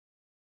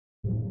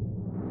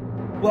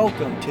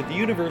Welcome to the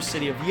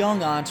University of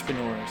Young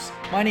Entrepreneurs.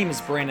 My name is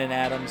Brandon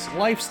Adams,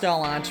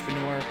 lifestyle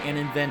entrepreneur and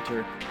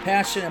inventor,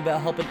 passionate about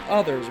helping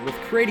others with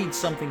creating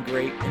something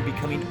great and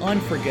becoming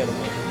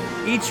unforgettable.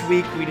 Each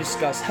week we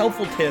discuss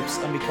helpful tips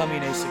on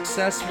becoming a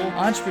successful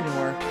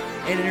entrepreneur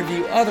and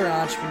interview other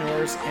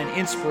entrepreneurs and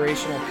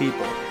inspirational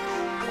people.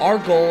 Our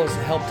goal is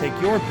to help take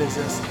your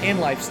business and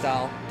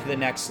lifestyle to the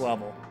next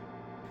level.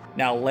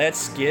 Now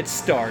let's get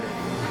started.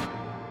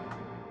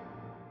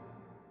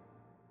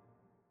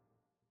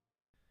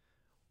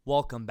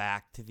 Welcome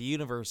back to the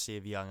University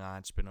of Young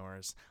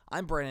Entrepreneurs.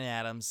 I'm Brandon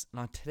Adams, and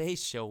on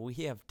today's show, we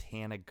have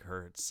Tana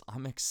Goertz.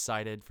 I'm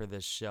excited for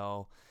this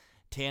show.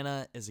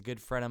 Tana is a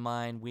good friend of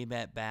mine. We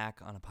met back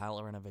on a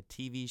pilot run of a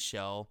TV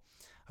show.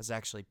 I was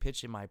actually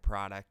pitching my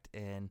product,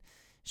 and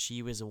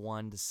she was the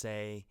one to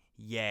say,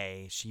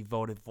 yay. She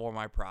voted for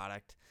my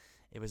product.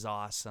 It was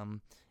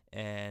awesome,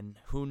 and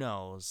who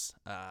knows,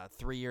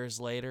 3 years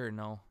later,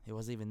 no, it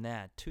wasn't even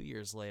that, 2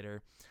 years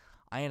later,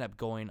 I ended up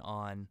going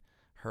on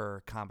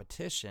her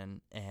competition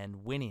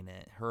and winning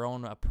it, her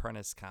own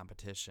Apprentice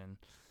competition,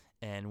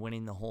 and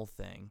winning the whole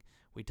thing.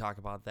 We talk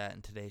about that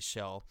in today's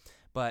show.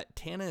 But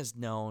Tana is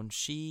known.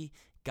 She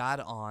got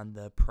on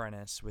the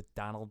Apprentice with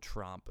Donald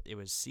Trump. It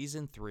was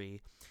season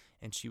 3,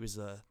 and she was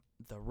the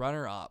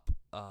runner-up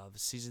of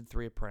season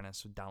 3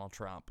 Apprentice with Donald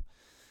Trump.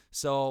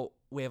 So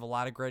we have a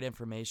lot of great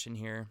information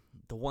here.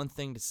 The one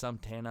thing to sum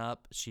Tana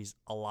up, she's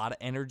a lot of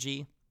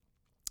energy.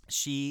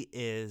 She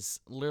knows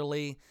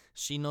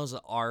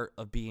the art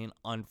of being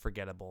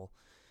unforgettable.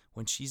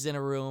 When she's in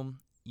a room,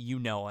 you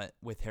know it.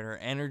 With her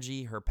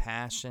energy, her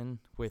passion,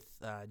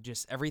 with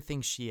just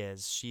everything she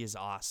is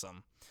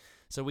awesome.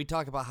 So we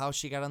talk about how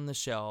she got on the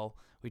show.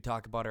 We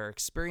talk about her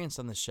experience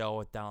on the show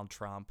with Donald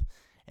Trump.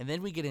 And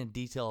then we get in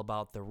detail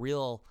about the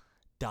real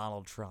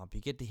Donald Trump.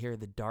 You get to hear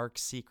the dark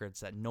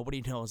secrets that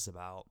nobody knows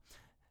about.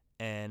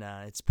 And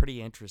it's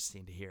pretty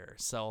interesting to hear.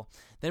 So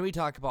then we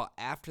talk about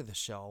after the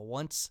show,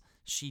 once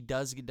she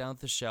does get done with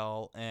the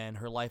show and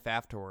her life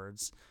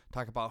afterwards,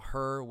 talk about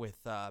her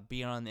with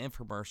being on the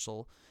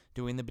infomercial,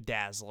 doing the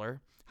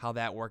bedazzler, how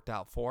that worked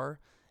out for her,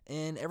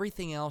 and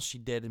everything else she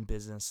did in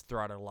business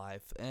throughout her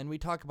life. And we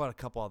talk about a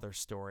couple other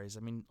stories. I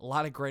mean, a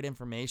lot of great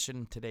information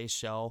in today's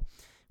show.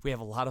 We have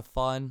a lot of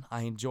fun.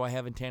 I enjoy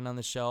having Tana on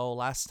the show.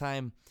 Last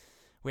time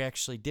we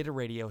actually did a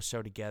radio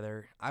show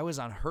together, I was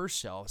on her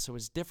show, so it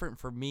was different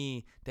for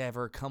me to have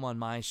her come on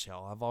my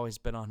show. I've always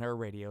been on her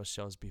radio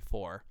shows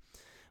before.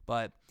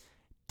 But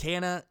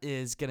Tana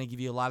is going to give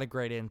you a lot of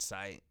great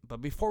insight.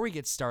 But before we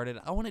get started,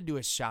 I want to do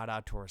a shout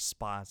out to our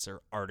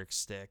sponsor, Arctic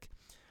Stick.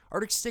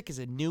 Arctic Stick is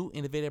a new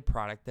innovative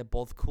product that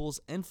both cools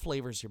and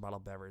flavors your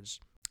bottled beverage.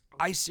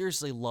 I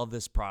seriously love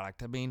this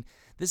product. I mean,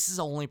 this is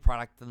the only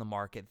product in the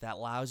market that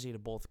allows you to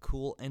both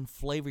cool and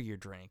flavor your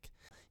drink.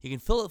 You can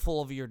fill it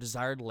full of your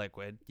desired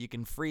liquid. You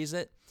can freeze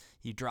it.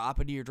 You drop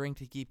into your drink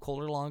to keep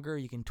colder longer.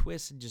 You can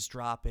twist and just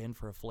drop in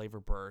for a flavor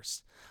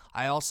burst.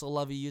 I also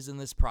love using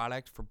this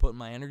product for putting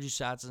my energy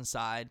shots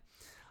inside.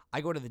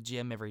 I go to the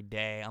gym every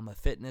day. I'm a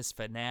fitness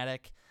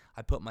fanatic.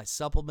 I put my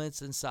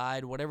supplements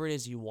inside. Whatever it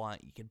is you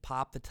want, you can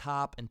pop the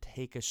top and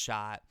take a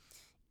shot.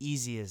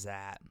 Easy as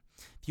that.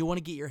 If you want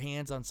to get your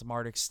hands on some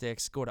Arctic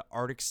Sticks, go to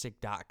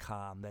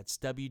arcticstick.com. That's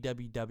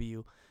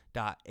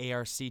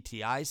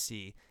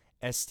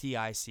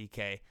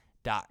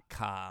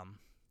www.arcticstick.com.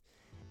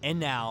 And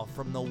now,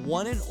 from the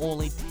one and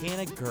only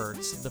Tana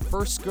Goertz, the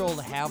first girl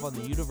to have on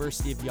the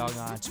University of Young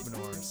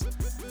Entrepreneurs.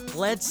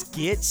 Let's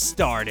get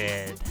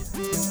started.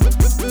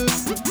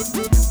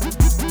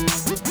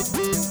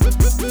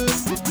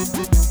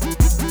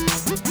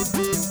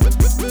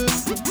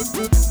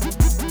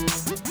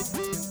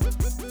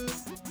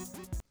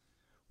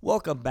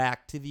 Welcome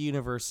back to the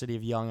University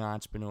of Young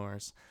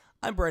Entrepreneurs.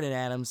 I'm Brandon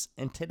Adams,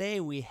 and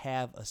today we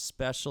have a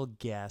special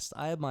guest.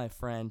 I have my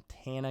friend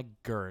Tana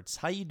Goertz.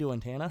 How you doing,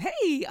 Tana?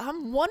 Hey,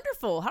 I'm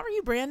wonderful. How are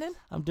you, Brandon?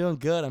 I'm doing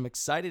good. I'm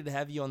excited to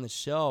have you on the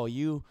show.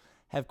 You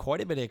have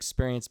quite a bit of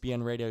experience being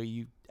on radio.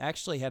 You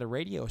actually had a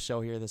radio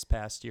show here this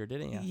past year,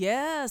 didn't you?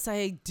 Yes,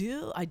 I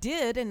do. I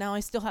did, and now I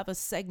still have a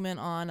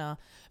segment on a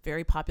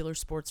very popular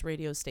sports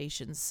radio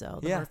station. So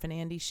the Murph and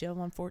Andy show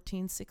on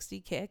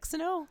 1460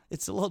 KXNO.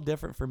 It's a little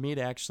different for me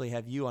to actually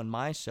have you on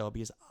my show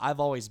because I've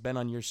always been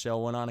on your show,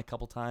 went on a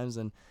couple times,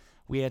 and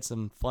we had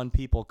some fun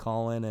people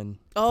calling and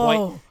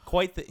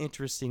quite the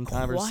interesting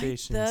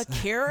conversations. Quite the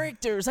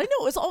characters. I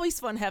know. It's always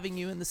fun having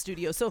you in the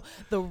studio. So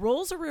the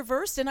roles are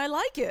reversed, and I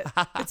like it.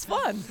 It's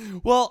fun.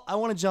 Well, I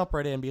want to jump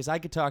right in because I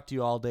could talk to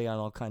you all day on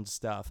all kinds of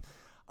stuff.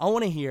 I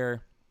want to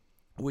hear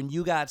when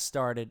you got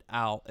started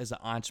out as an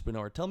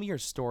entrepreneur. Tell me your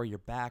story, your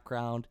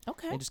background,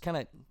 okay, and just kind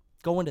of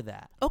go into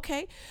that.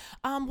 Okay.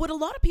 What a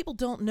lot of people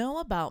don't know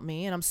about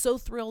me, and I'm so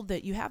thrilled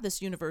that you have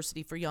this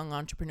university for young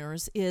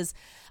entrepreneurs, is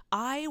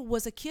I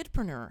was a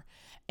kidpreneur.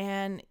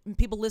 And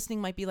people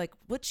listening might be like,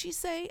 what'd she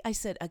say? I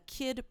said a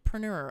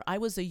kidpreneur. I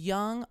was a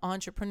young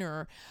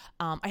entrepreneur.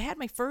 I had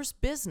my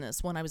first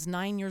business when I was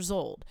 9 years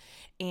old.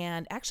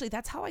 And actually,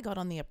 that's how I got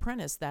on The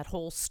Apprentice, that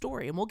whole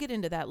story. And we'll get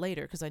into that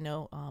later because I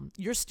know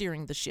you're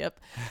steering the ship.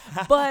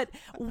 But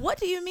what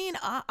do you mean?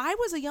 I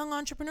was a young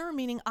entrepreneur,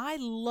 meaning I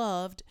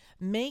loved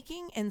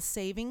making and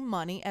saving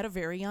money at a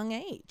very young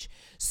age.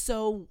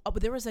 So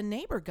there was a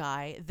neighbor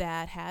guy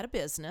that had a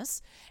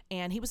business,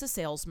 and he was a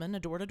salesman, a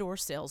door-to-door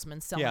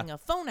salesman, selling a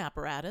phone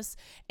apparatus,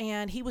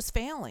 and he was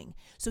failing.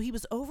 So he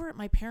was over at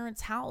my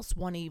parents' house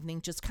one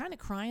evening just kind of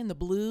crying the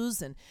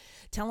blues and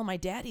telling my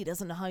dad he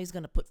doesn't know how he's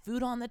going to put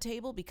food on the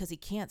table because he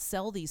can't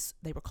sell these,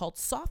 they were called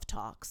soft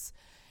talks.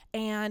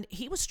 And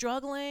he was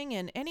struggling,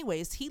 and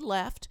anyways, he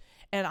left,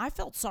 and I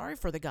felt sorry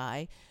for the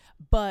guy,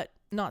 but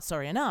not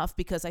sorry enough,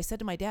 because I said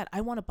to my dad,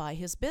 I want to buy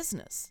his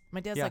business. My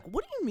dad's like,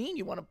 what do you mean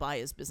you want to buy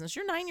his business?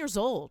 You're 9 years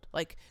old.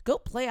 Like, go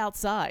play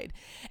outside.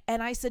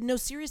 And I said, no,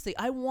 seriously,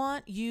 I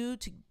want you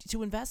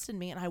to invest in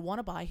me, and I want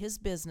to buy his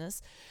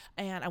business,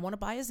 and I want to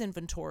buy his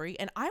inventory,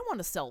 and I want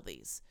to sell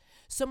these.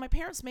 So my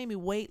parents made me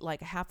wait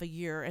like a half a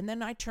year, and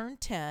then I turned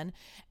 10,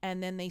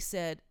 and then they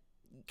said,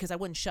 because I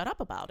wouldn't shut up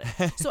about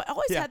it. So I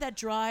always had that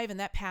drive and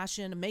that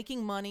passion of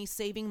making money,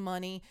 saving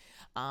money,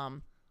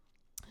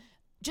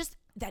 just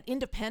that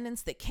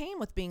independence that came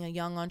with being a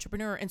young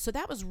entrepreneur. And so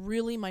that was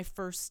really my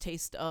first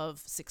taste of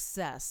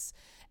success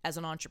as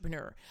an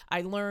entrepreneur.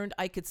 I learned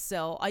I could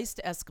sell ice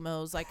to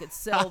Eskimos. I could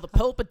sell the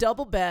Pope a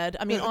double bed.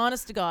 I mean,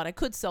 honest to God, I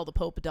could sell the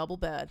Pope a double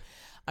bed.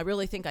 I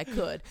really think I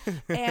could.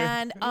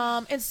 And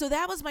so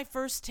that was my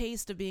first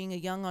taste of being a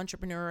young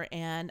entrepreneur.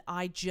 And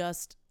I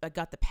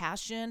got the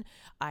passion.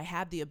 I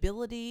had the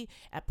ability.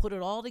 I put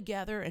it all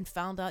together and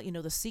found out,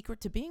 the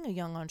secret to being a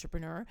young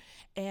entrepreneur,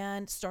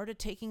 and started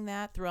taking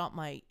that throughout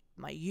my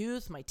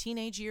youth, my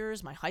teenage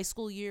years, my high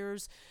school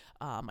years,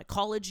 my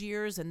college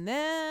years. And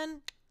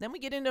then we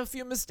get into a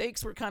few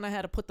mistakes where kind of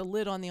had to put the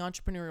lid on the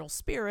entrepreneurial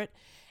spirit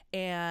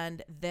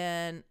and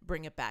then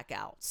bring it back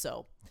out.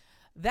 So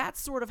that's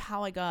sort of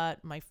how I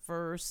got my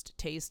first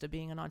taste of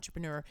being an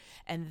entrepreneur.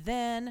 And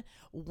then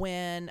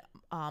when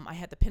I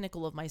had the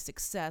pinnacle of my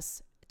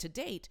success to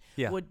date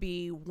would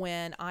be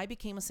when I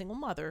became a single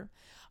mother.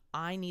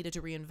 I needed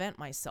to reinvent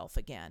myself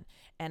again.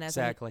 And as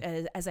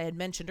I had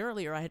mentioned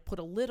earlier, I had put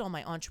a lid on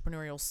my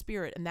entrepreneurial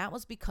spirit. And that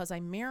was because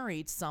I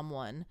married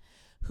someone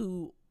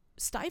who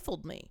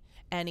stifled me.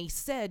 And he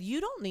said,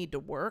 you don't need to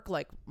work.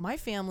 Like, my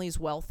family's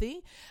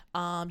wealthy.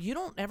 You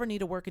don't ever need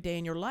to work a day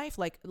in your life.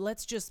 Like,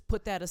 let's just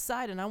put that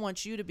aside. And I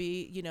want you to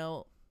be,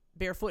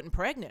 barefoot and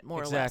pregnant,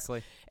 more or less.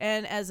 Exactly.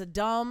 And as a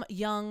dumb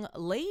young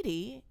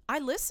lady, I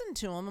listened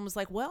to him and was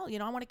like, well,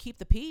 I want to keep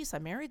the peace. I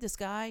married this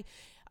guy.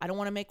 I don't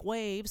want to make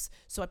waves.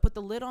 So I put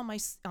the lid on my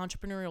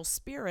entrepreneurial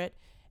spirit,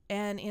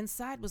 and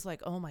inside was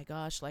like, oh my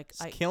gosh, like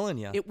it's killing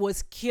you. It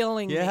was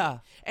killing me.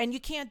 And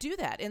you can't do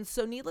that. And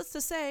so needless to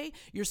say,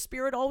 your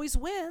spirit always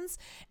wins.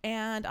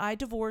 And I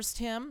divorced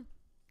him.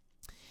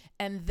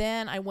 And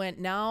then I went,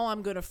 now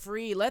I'm going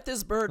to let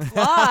this bird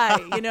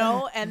fly,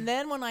 And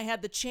then when I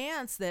had the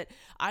chance that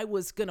I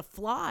was going to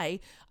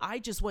fly, I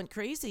just went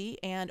crazy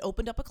and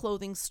opened up a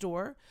clothing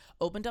store,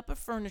 opened up a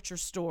furniture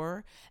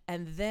store,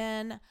 and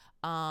then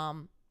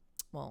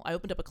I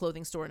opened up a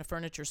clothing store and a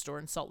furniture store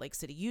in Salt Lake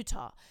City,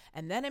 Utah.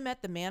 And then I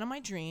met the man of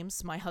my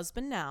dreams, my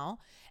husband now,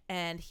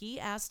 and he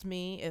asked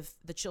me if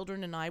the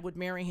children and I would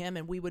marry him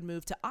and we would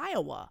move to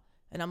Iowa.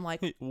 And I'm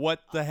like, what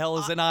the hell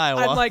is in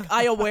Iowa? I'm like,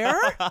 Iowa where?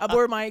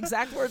 Were my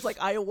exact words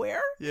like, Iowa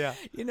where? Yeah.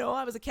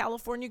 I was a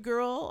California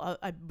girl.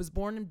 I was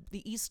born in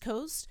the East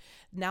Coast,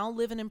 now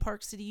living in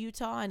Park City,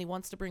 Utah, and he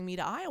wants to bring me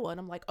to Iowa. And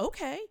I'm like,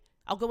 okay,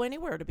 I'll go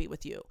anywhere to be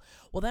with you.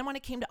 Well, then when I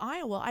came to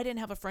Iowa, I didn't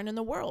have a friend in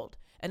the world.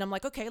 And I'm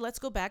like, okay, let's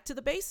go back to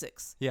the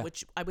basics,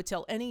 which I would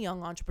tell any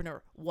young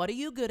entrepreneur. What are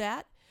you good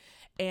at?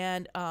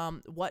 And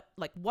what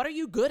are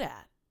you good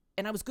at?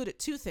 And I was good at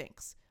two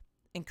things: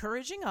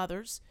 encouraging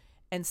others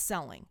and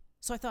selling.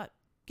 So I thought,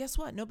 guess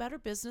what? No better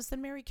business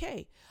than Mary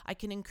Kay. I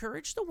can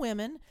encourage the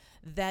women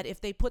that if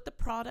they put the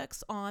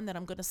products on that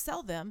I'm going to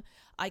sell them,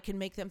 I can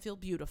make them feel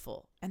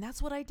beautiful. And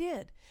that's what I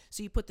did.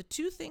 So you put the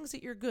two things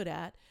that you're good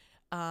at,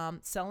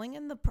 selling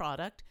and the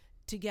product,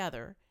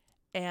 together,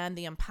 and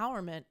the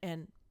empowerment.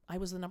 And I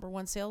was the number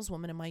one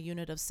saleswoman in my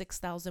unit of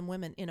 6,000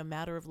 women in a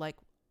matter of like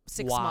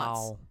 6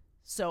 months.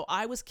 So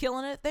I was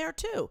killing it there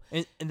too.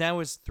 And that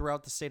was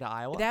throughout the state of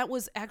Iowa? That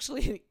was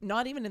actually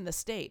not even in the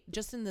state,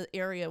 just in the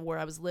area where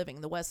I was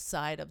living, the west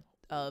side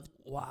of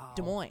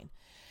Des Moines.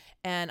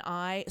 And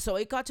so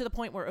it got to the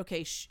point where,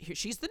 okay,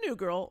 she's the new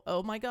girl.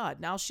 Oh my God.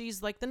 Now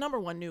she's like the number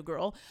one new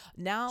girl.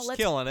 Now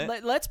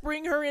let's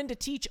bring her in to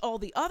teach all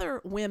the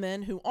other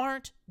women who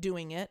aren't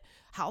doing it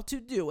how to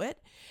do it.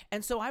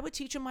 And so I would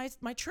teach them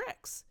my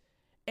tricks.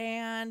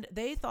 And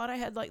they thought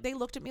they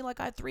looked at me like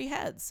I had 3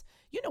 heads.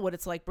 You know what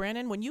it's like,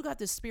 Brandon, when you got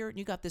this spirit and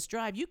you got this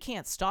drive, you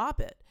can't stop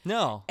it.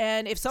 No.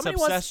 And if somebody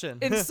wants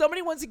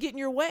to get in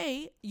your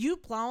way, you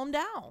plow them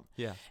down.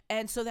 Yeah.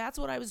 And so that's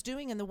what I was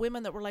doing. And the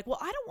women that were like, well,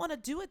 I don't want to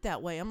do it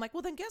that way. I'm like,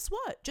 well, then guess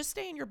what? Just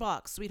stay in your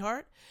box,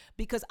 sweetheart,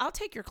 because I'll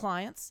take your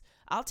clients.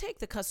 I'll take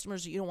the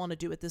customers that you don't want to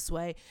do it this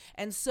way.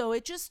 And so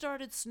it just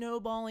started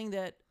snowballing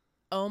that,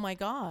 oh my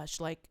gosh,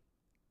 like,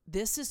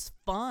 this is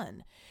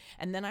fun.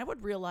 And then I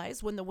would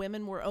realize when the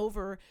women were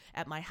over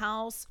at my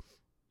house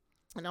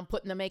and I'm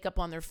putting the makeup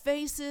on their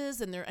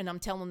faces and I'm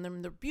telling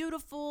them they're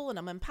beautiful and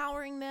I'm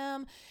empowering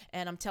them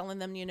and I'm telling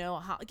them,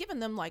 giving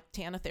them like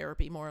Tana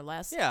therapy more or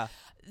less. Yeah.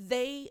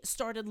 They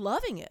started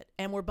loving it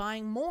and were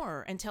buying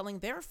more and telling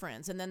their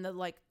friends. And then the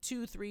like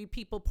 2-3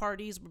 people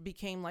parties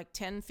became like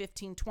 10,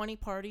 15, 20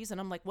 parties.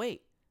 And I'm like,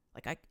 wait,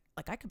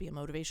 I could be a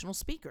motivational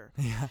speaker.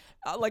 Yeah.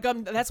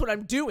 That's what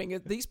I'm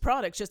doing. These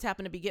products just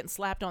happen to be getting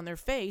slapped on their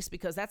face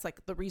because that's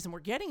like the reason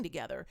we're getting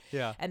together.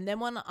 Yeah. And then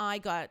when I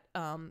got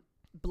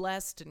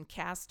blessed and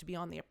cast to be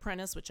on The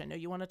Apprentice, which I know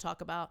you want to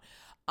talk about,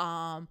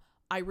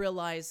 I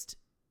realized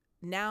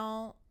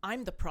now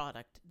I'm the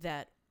product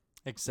that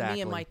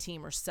me and my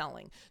team are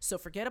selling. So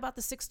forget about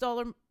the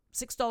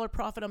 $6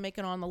 profit I'm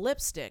making on the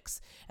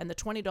lipsticks and the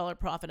 $20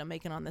 profit I'm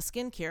making on the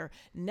skincare.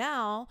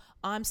 Now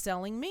I'm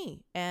selling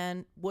me.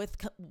 And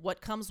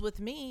what comes with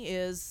me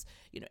is,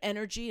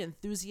 energy,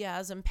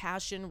 enthusiasm,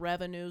 passion,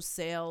 revenue,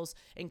 sales,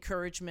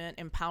 encouragement,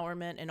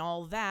 empowerment, and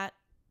all that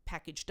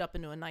packaged up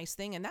into a nice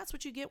thing. And that's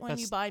what you get when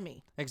you buy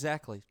me.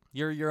 Exactly.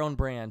 You're your own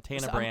brand,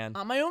 Tana brand.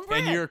 I'm my own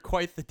brand. And you're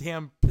quite the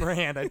damn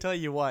brand. I tell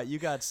you what, you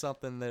got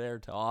something there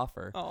to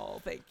offer. Oh,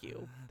 thank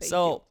you.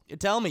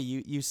 Tell me,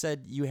 you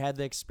said you had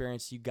the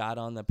experience, you got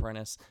on The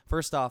Apprentice.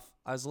 First off,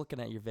 I was looking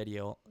at your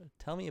video.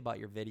 Tell me about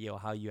your video,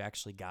 how you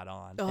actually got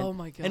on. Oh,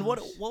 my gosh. And what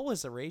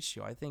was the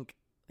ratio? I think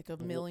like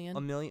a million.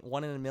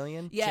 1 in a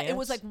million? Yeah, chance? it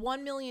was like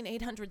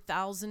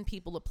 1,800,000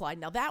 people applied.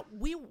 Now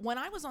when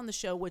I was on the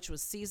show, which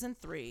was season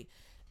 3,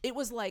 it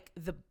was like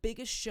the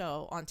biggest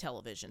show on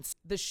television.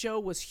 The show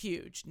was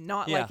huge,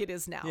 not like it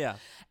is now. Yeah.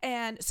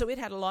 And so it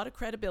had a lot of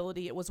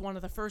credibility. It was one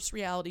of the first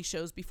reality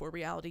shows before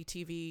reality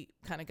TV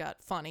kind of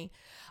got funny.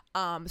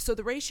 So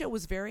the ratio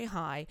was very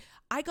high.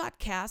 I got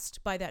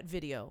cast by that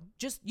video.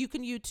 You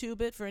can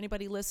YouTube it for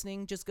anybody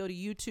listening. Just go to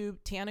YouTube,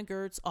 Tana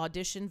Goertz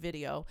audition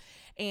video.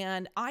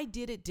 And I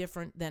did it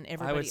different than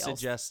everybody else. I would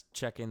suggest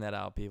checking that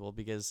out, people,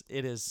 because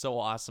it is so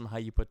awesome how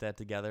you put that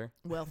together.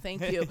 Well,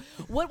 thank you.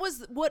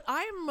 What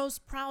I'm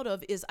most proud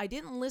of is I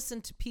didn't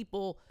listen to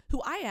people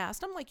who I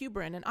asked. I'm like you,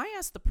 Brandon. I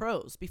asked the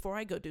pros before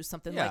I go do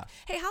something like,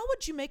 hey, how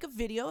would you make a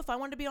video if I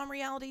wanted to be on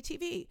reality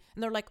TV?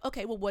 And they're like,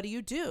 okay, well, what do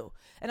you do?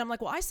 And I'm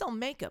like, well, I sell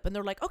makeup. And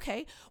they're like,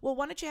 okay, well,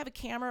 why don't you have a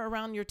camera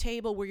around your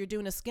table where you're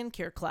doing a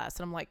skincare class?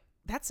 And I'm like,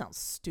 that sounds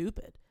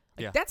stupid.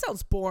 That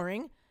sounds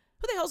boring.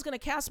 Who the hell's going to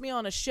cast me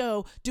on a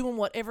show doing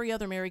what every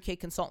other Mary Kay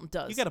consultant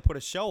does? You got to put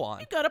a show on.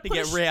 You got to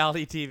get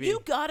reality TV.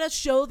 You got to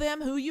show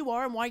them who you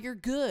are and why you're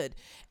good.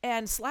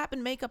 And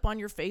slapping makeup on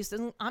your face,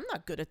 and I'm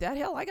not good at that.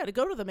 Hell, I got to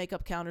go to the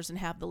makeup counters and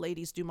have the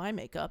ladies do my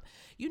makeup.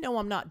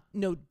 I'm not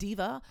no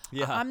diva.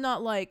 Yeah. I'm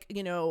not like,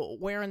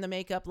 wearing the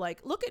makeup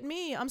like, look at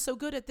me, I'm so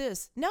good at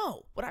this.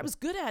 No, what I was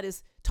good at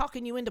is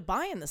talking you into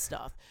buying the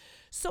stuff.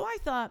 So I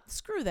thought,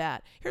 screw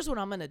that. Here's what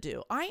I'm going to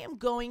do. I am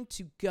going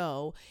to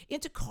go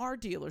into car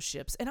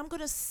dealerships and I'm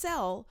going to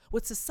sell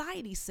what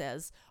society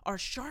says are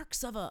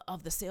sharks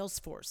of the sales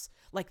force,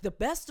 like the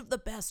best of the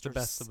best. The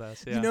best of the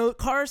best, yeah.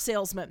 Car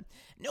salesmen.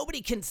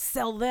 Nobody can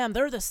sell them.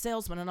 They're the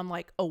salesman. And I'm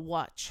like, oh,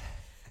 watch.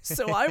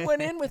 So I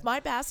went in with my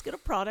basket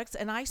of products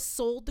and I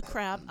sold the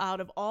crap out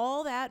of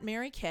all that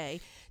Mary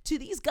Kay to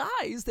these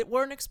guys that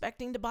weren't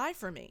expecting to buy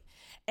from me.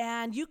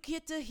 And you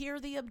get to hear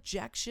the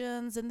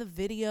objections in the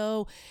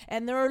video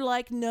and they're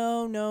like,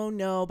 no, no,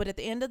 no. But at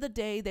the end of the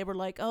day, they were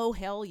like, oh,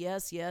 hell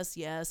yes, yes,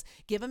 yes.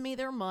 Giving me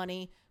their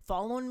money,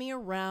 following me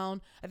around.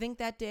 I think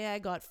that day I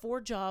got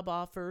 4 job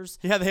offers.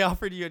 Yeah, they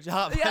offered you a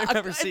job. Yeah, I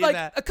remember seeing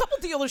that. A couple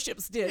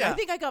dealerships did. Yeah. I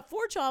think I got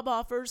 4 job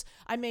offers.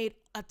 I made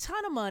a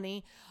ton of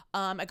money.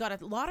 I got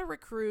a lot of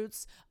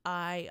recruits.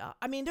 I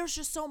mean, there's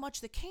just so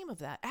much that came of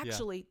that.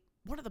 Actually,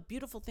 one of the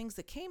beautiful things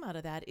that came out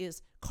of that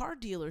is car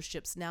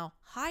dealerships now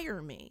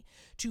hire me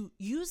to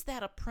use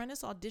that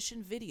apprentice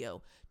audition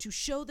video to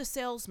show the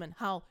salesman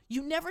how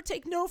you never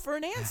take no for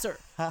an answer.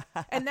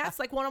 And that's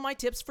like one of my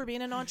tips for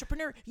being an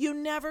entrepreneur. You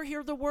never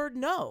hear the word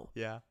no.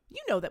 Yeah.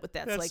 You know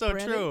that's like, so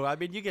Brandon. true. I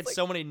mean, you get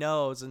so many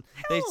no's, and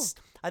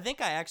I think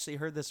I actually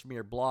heard this from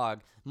your blog.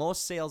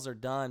 Most sales are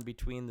done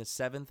between the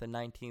 7th and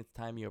 19th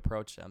time you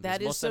approach them.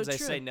 That is most so times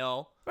true. they say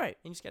no, right?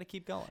 And you just got to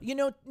keep going.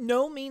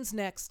 No means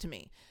next to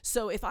me.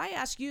 So if I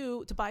ask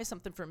you to buy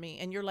something from me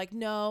and you're like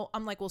no,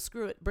 I'm like, well,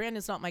 screw it.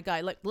 Brandon's not my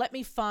guy. Like, let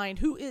me find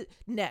who is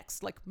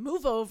next. Like,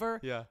 move over.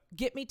 Yeah.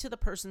 Get me to the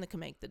person that can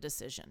make the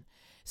decision.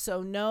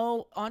 So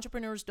no,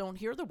 entrepreneurs don't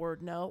hear the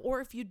word no,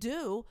 or if you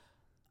do,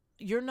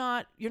 you're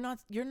not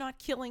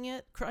killing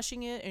it,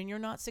 crushing it, and you're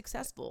not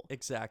successful.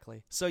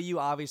 Exactly. So you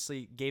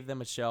obviously gave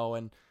them a show,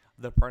 and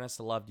The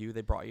Apprentice loved you.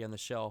 They brought you on the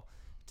show.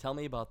 Tell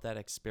me about that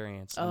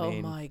experience. Oh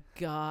my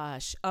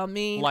gosh. I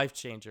mean, life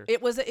changer.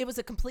 It was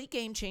a complete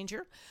game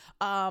changer.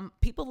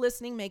 People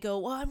listening may go,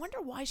 well, I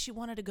wonder why she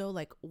wanted to go.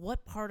 Like,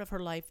 what part of her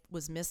life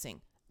was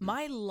missing?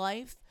 My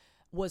life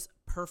was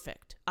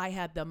perfect. I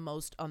had the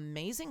most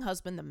amazing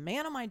husband, the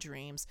man of my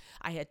dreams.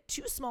 I had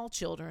 2 small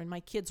children.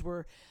 My kids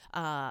were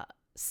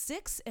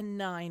 6 and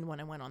 9 when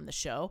I went on the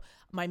show.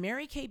 My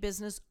Mary Kay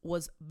business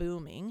was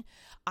booming.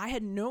 I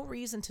had no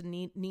reason to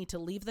need to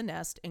leave the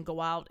nest and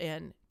go out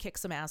and kick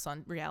some ass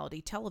on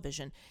reality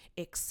television,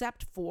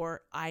 except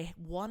for I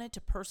wanted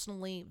to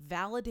personally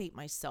validate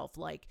myself.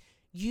 Like,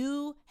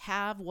 you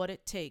have what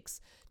it takes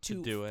to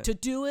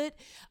do it.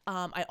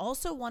 I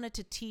also wanted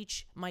to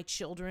teach my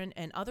children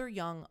and other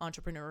young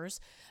entrepreneurs.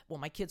 Well,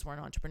 my kids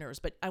weren't entrepreneurs,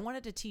 but I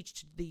wanted to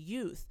teach the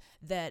youth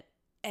that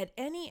at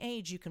any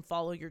age you can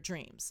follow your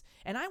dreams.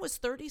 And I was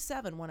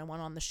 37 when I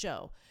went on the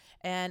show.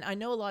 And I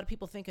know a lot of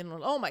people thinking,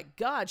 oh my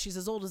God, she's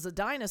as old as a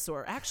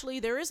dinosaur. Actually,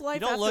 there is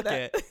life after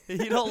that.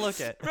 You don't look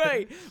it.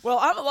 Right. Well,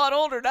 I'm a lot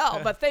older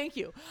now, but thank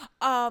you.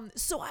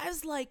 So I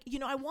was like,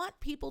 I want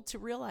people to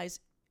realize,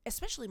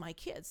 especially my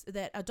kids,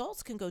 that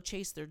adults can go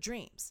chase their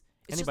dreams.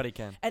 Anybody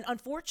can. And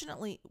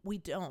unfortunately, we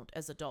don't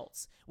as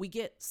adults. We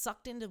get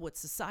sucked into what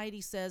society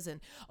says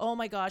and, oh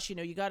my gosh,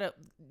 you got to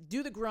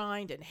do the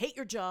grind and hate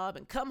your job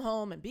and come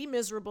home and be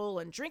miserable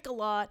and drink a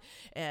lot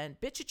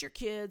and bitch at your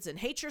kids and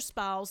hate your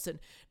spouse and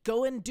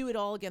go and do it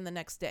all again the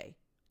next day.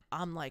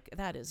 I'm like,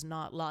 that is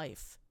not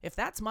life. If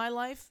that's my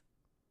life,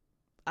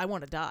 I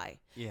want to die.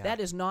 Yeah. That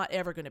is not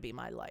ever going to be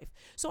my life.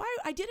 So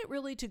I did it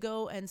really to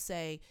go and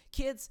say,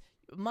 kids,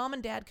 mom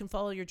and dad can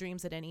follow your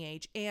dreams at any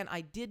age. And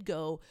I did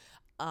go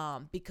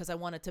because I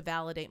wanted to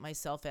validate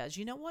myself as,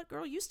 you know what,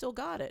 girl, you still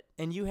got it.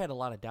 And you had a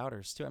lot of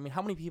doubters, too. I mean,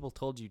 how many people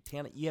told you,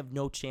 Tana, you have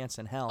no chance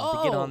in hell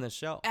to get on this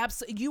show?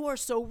 Absolutely. You are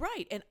so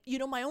right. And,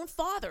 my own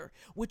father,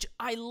 which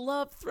I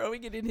love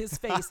throwing it in his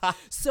face.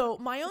 So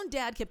my own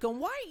dad kept going,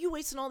 why are you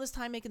wasting all this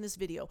time making this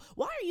video?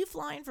 Why are you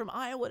flying from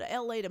Iowa to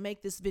LA to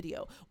make this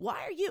video?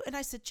 Why are you? And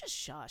I said, just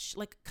shush.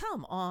 Like,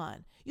 come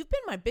on. You've been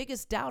my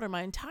biggest doubter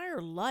my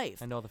entire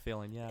life. I know the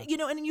feeling, yeah.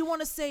 And you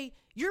want to say,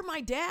 you're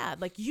my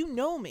dad. Like, you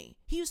know me.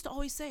 He used to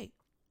always say,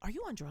 are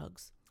you on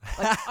drugs?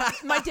 Like,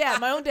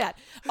 my own dad.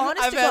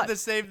 Honest I've to had God, the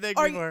same thing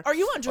before. Are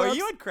you on drugs? Are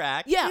you on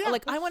crack? Yeah,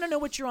 like, I want to know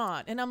what you're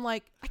on. And I'm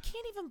like, I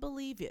can't even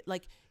believe it.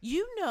 Like,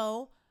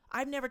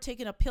 I've never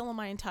taken a pill in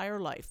my entire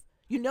life.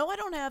 I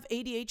don't have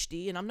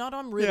ADHD and I'm not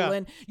on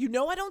Ritalin.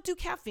 Yeah. I don't do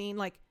caffeine.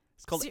 Like,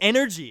 it's called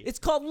energy. It's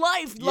called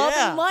life, love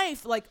and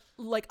life.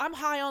 Like I'm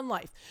high on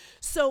life.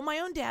 So my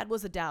own dad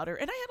was a doubter,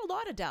 and I had a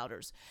lot of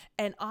doubters.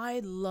 And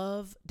I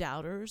love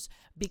doubters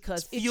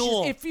because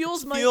it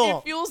fuels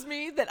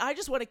me that I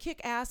just want to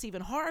kick ass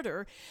even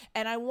harder.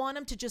 And I want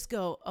them to just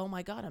go, oh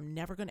my God, I'm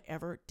never going to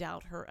ever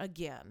doubt her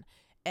again.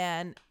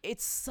 And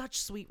it's such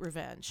sweet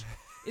revenge.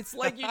 It's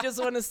like you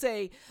just want to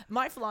say,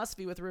 my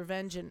philosophy with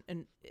revenge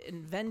and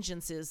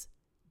vengeance is,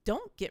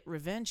 don't get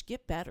revenge,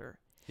 get better.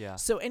 Yeah.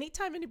 So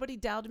anytime anybody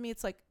doubted me,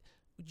 it's like,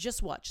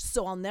 just watch.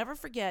 So I'll never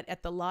forget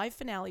at the live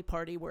finale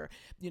party where,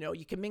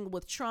 you can mingle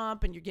with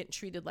Trump and you're getting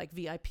treated like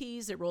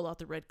VIPs. They roll out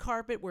the red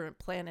carpet. We're in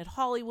Planet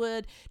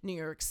Hollywood, New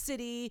York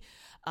City.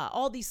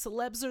 All these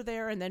celebs are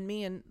there. And then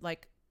me and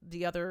like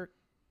the other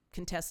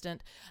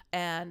contestant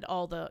and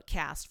all the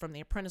cast from The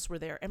Apprentice were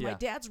there. And my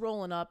dad's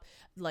rolling up,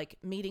 like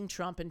meeting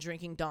Trump and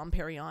drinking Dom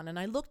Perignon. And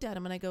I looked at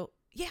him and I go,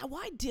 yeah,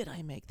 why did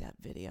I make that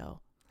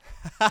video?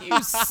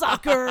 You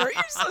sucker.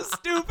 You're so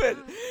stupid.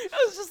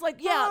 I was just like,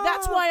 yeah,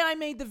 that's why I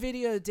made the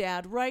video,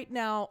 Dad. Right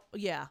now,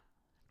 yeah.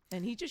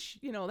 And he just,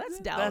 that's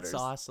doubters. That's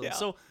awesome. Yeah.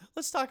 So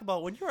let's talk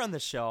about when you were on the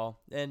show,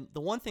 and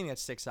the one thing that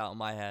sticks out in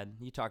my head,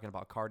 you talking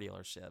about car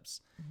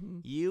dealerships. Mm-hmm.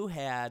 You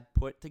had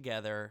put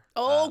together.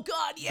 Oh,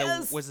 God,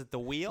 yes. Was it the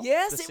wheel?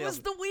 Yes, it was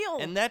the wheel.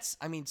 And that's,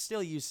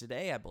 still used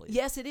today, I believe.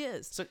 Yes, it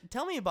is. So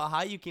tell me about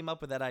how you came up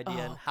with that idea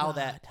and how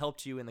that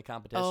helped you in the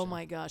competition. Oh,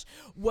 my gosh.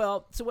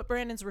 Well, so what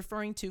Brandon's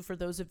referring to, for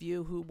those of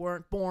you who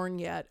weren't born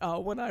yet,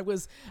 when I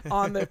was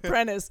on The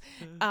Apprentice,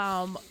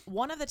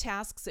 one of the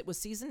tasks, it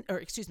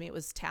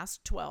was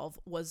task 12,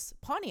 was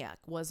Pontiac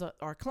was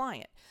our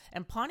client.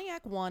 And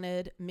Pontiac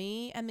wanted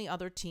me and the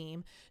other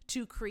team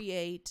to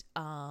create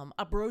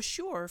a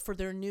brochure for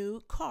their new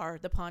car,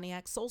 the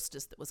Pontiac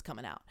Solstice, that was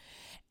coming out.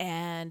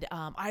 And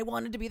I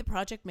wanted to be the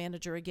project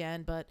manager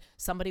again, but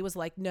somebody was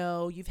like,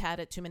 no, you've had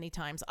it too many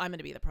times. I'm going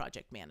to be the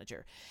project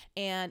manager.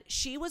 And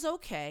she was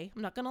okay.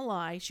 I'm not going to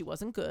lie. She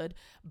wasn't good,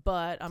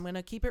 but I'm going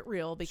to keep it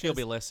real because she'll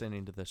be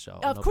listening to the show.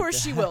 Of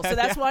course she will. So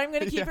that's why I'm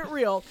going to keep it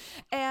real.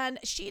 And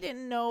she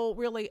didn't know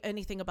really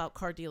anything about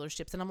car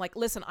dealerships. And I'm like,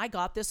 listen, I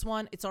got this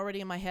one. It's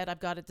already in my head. I've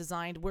got it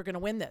designed. We're going to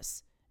win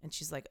this. And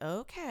she's like,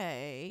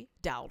 okay,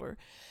 doubter.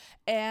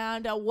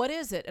 And what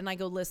is it? And I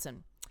go,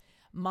 listen,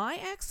 my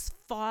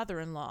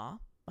ex-father-in-law,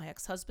 my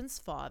ex-husband's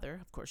father,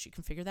 of course you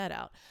can figure that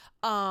out,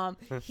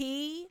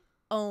 he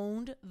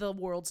owned the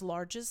world's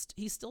largest,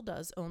 he still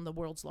does own the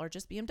world's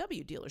largest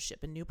BMW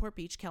dealership in Newport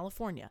Beach,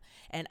 California.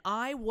 And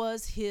I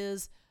was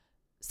his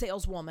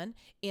saleswoman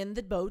in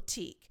the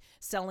boutique,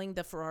 selling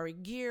the Ferrari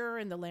gear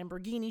and the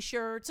Lamborghini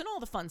shirts and all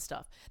the fun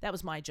stuff. That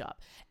was my job.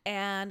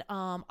 And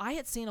I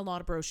had seen a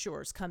lot of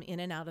brochures come in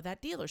and out of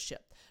that dealership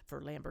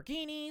for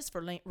Lamborghinis,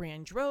 for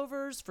Range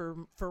Rovers,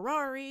 for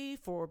Ferrari,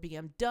 for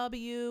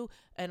BMW,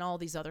 and all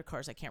these other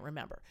cars I can't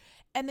remember.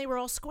 And they were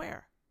all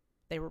square.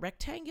 They were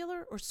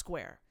rectangular or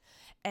square.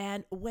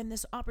 And when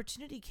this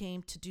opportunity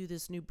came to do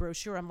this new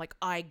brochure, I'm like,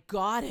 I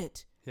got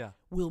it. Yeah.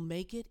 We'll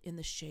make it in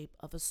the shape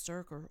of a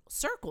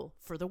circle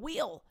for the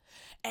wheel.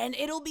 And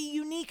it'll be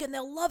unique and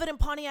they'll love it and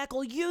Pontiac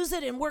will use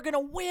it and we're going to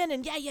win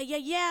and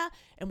yeah.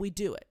 And we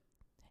do it.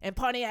 And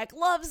Pontiac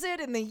loves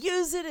it and they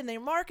use it and they're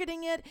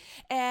marketing it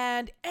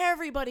and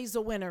everybody's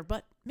a winner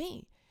but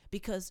me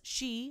because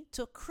she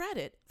took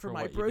credit for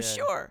my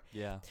brochure.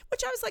 Yeah.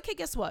 Which I was like, hey,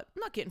 guess what?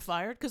 I'm not getting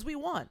fired because we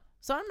won.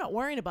 So I'm not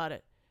worrying about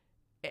it.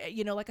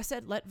 Like I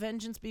said, let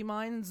vengeance be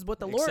mine is what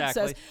the Lord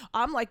says.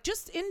 I'm like,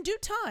 just in due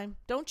time.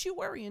 Don't you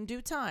worry, in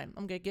due time.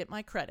 I'm going to get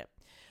my credit.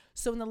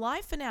 So in the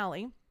live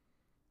finale,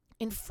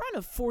 in front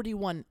of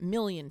 41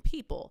 million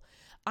people,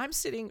 I'm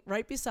sitting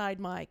right beside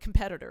my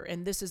competitor,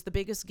 and this is the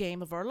biggest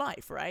game of our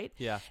life, right?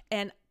 Yeah.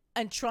 And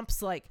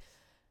Trump's like,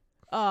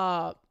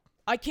 I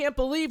can't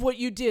believe what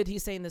you did.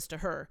 He's saying this to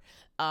her.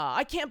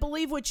 I can't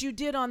believe what you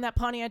did on that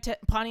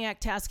Pontiac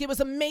task. It was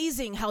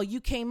amazing how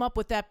you came up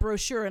with that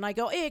brochure. And I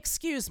go, hey,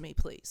 excuse me,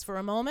 please, for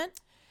a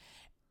moment.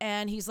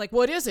 And he's like,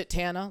 what is it,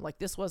 Tana? Like,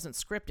 this wasn't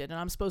scripted, and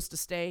I'm supposed to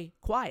stay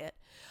quiet.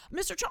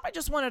 Mr. Trump, I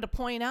just wanted to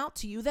point out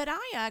to you that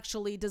I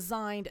actually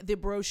designed the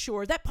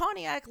brochure that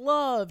Pontiac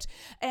loved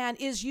and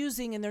is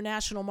using in their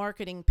national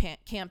marketing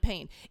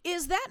campaign.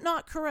 Is that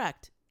not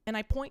correct? And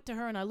I point to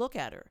her and I look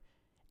at her.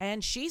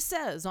 And she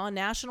says on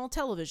national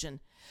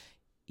television,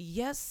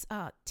 yes,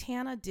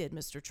 Tana did,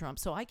 Mr. Trump.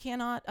 So I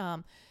can't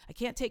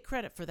take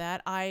credit for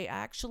that. I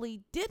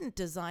actually didn't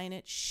design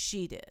it.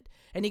 She did.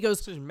 And he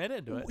goes, she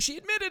admitted to it. She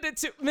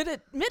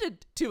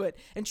admitted to it.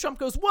 And Trump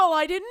goes, well,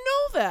 I didn't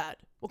know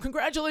that. Well,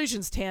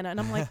 congratulations, Tana. And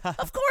I'm like,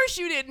 of course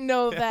you didn't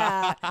know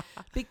that.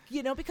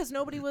 Because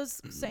nobody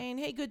was saying,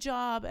 hey, good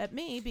job at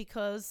me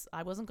because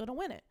I wasn't going to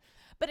win it.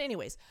 But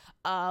anyways,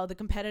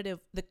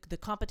 the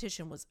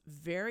competition was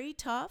very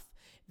tough,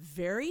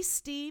 very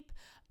steep,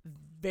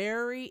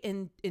 very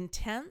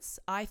intense.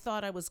 I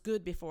thought I was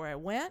good before I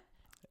went.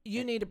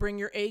 You need to bring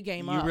your A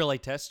game up. You really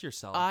test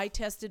yourself. I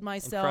tested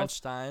myself.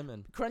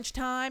 And crunch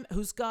time.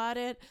 Who's got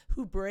it?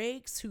 Who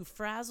breaks? Who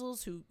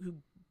frazzles? Who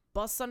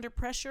busts under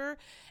pressure?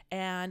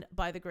 And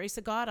by the grace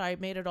of God, I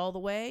made it all the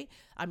way.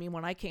 I mean,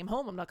 when I came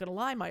home, I'm not going to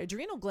lie, my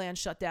adrenal gland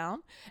shut down.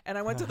 And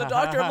I went to the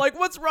doctor. I'm like,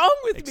 what's wrong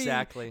with me?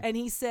 Exactly. And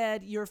he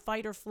said, your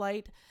fight or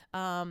flight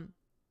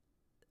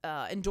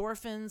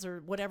endorphins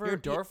or whatever. Your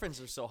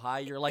endorphins are so high,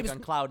 you're like on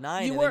cloud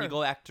nine, and then you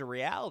go back to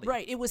reality.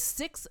 Right. It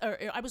was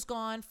I was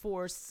gone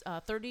for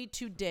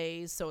 32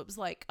 days, so it was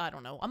like, I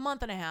don't know, a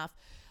month and a half.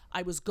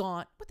 I was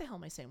gone. What the hell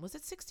am I saying? Was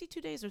it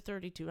 62 days or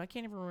 32? I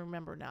can't even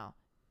remember now.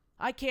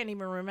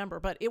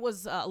 But it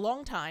was a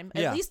long time,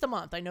 at least a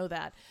month. I know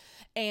that.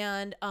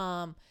 And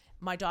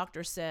my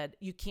doctor said,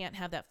 you can't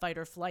have that fight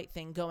or flight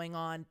thing going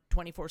on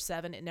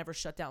 24/7. It never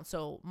shut down.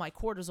 So my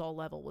cortisol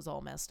level was all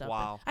messed up.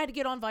 Wow. I had to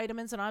get on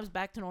vitamins and I was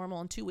back to normal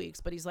in 2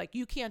 weeks. But he's like,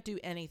 you can't do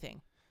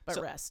anything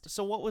but rest.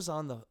 So what was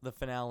on the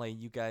finale,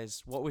 you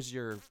guys? What was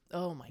your...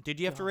 Oh, my God.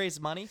 Did you have to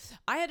raise money?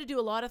 I had to do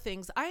a lot of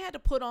things. I had to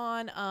put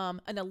on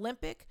an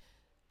Olympic...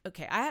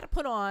 Okay, I had to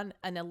put on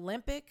an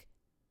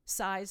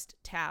Olympic-sized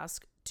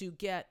task to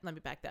get... Let me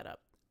back that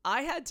up.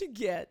 I had to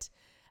get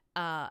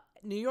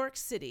New York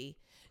City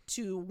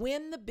to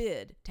win the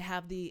bid to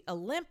have the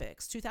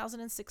Olympics,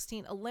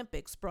 2016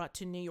 Olympics, brought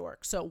to New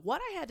York. So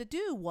what I had to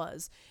do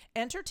was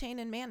entertain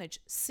and manage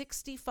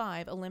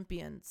 65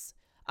 Olympians.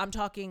 I'm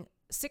talking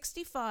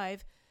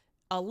 65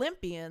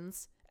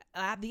 Olympians.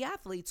 The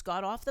athletes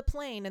got off the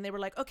plane and they were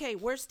like, okay,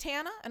 where's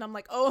Tana? And I'm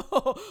like,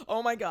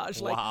 oh my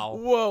gosh. Like, wow.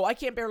 Whoa, I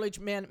can't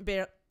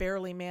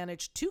barely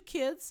manage 2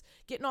 kids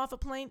getting off a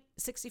plane,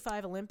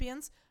 65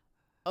 Olympians.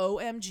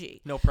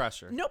 OMG. No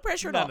pressure. No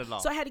pressure None at all. all.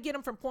 So I had to get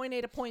them from point A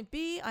to point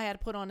B. I had to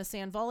put on a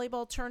sand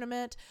volleyball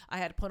tournament. I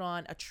had to put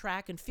on a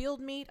track and field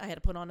meet. I had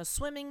to put on a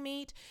swimming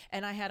meet.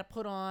 And I had to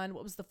put on,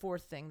 what was the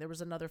fourth thing? There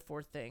was another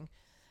fourth thing.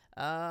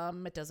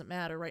 It doesn't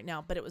matter right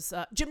now, but it was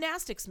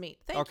gymnastics meet.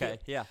 Thank you. Okay,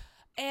 yeah.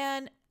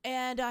 And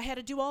I had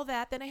to do all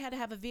that. Then I had to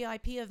have a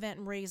VIP event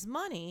and raise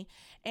money.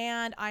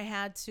 And I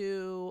had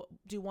to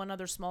do one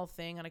other small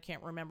thing, and I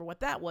can't remember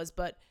what that was,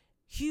 but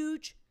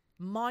huge,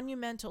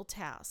 monumental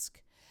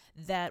task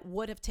that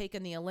would have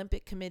taken the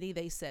Olympic Committee,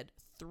 they said,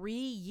 3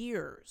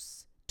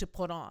 years to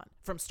put on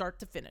from start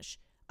to finish.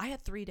 I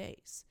had 3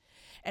 days.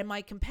 And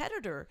my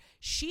competitor,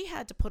 she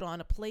had to put on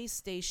a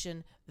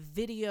PlayStation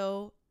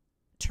video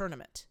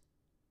tournament.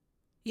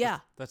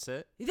 Yeah. That's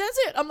it? That's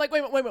it. I'm like,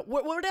 wait a minute.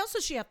 What else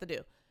does she have to do?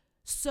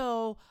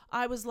 So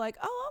I was like,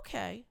 oh,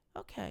 okay.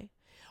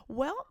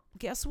 Well,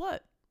 guess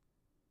what?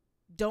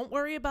 Don't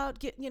worry about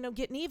getting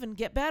even,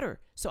 get better.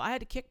 So I had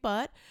to kick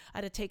butt. I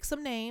had to take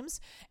some names,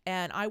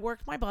 and I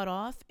worked my butt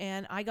off,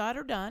 and I got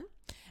her done.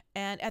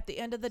 And at the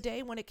end of the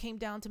day, when it came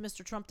down to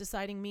Mr. Trump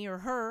deciding me or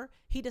her,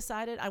 he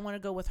decided I want to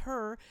go with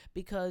her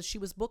because she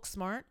was book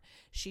smart.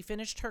 She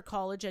finished her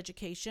college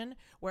education,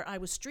 where I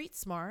was street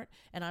smart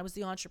and I was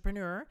the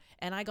entrepreneur.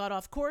 And I got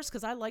off course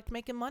because I liked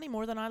making money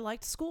more than I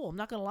liked school. I'm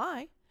not going to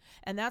lie.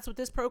 And that's what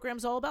this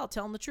program's all about,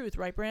 telling the truth.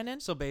 Right, Brandon?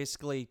 So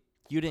basically,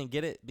 you didn't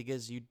get it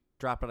because you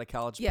dropped out of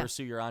college to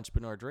pursue your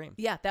entrepreneur dream.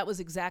 Yeah, that was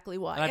exactly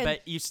why. And I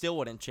bet you still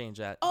wouldn't change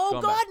that. Oh,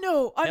 God,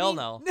 no. Hell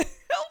no.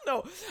 Hell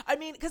no. I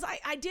mean, because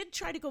I did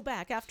try to go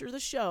back after the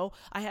show.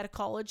 I had a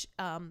college,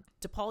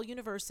 DePaul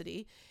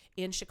University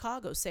in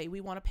Chicago, say,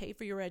 we want to pay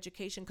for your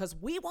education because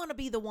we want to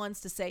be the ones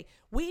to say,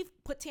 we've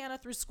put Tana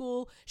through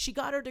school. She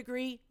got her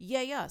degree.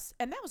 Yay, us.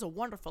 And that was a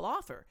wonderful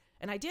offer.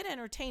 And I did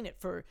entertain it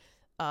for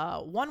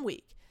 1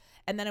 week.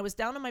 And then I was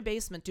down in my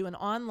basement doing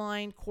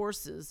online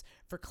courses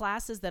for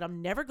classes that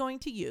I'm never going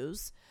to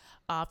use,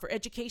 for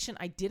education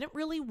I didn't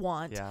really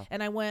want. Yeah.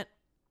 And I went,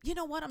 you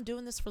know what? I'm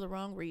doing this for the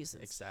wrong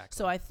reasons. Exactly.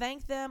 So I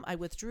thanked them. I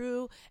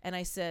withdrew. And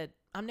I said,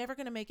 I'm never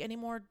going to make any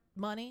more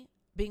money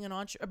being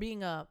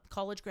being a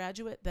college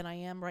graduate than I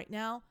am right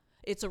now.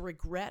 It's a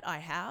regret I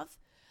have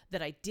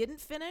that I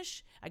didn't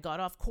finish. I got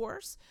off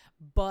course.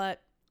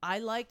 But I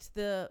liked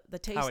the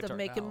taste of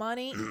making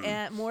money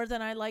and more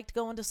than I liked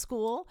going to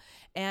school,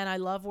 and I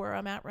love where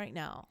I'm at right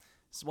now.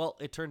 Well,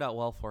 it turned out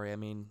well for you. I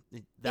mean,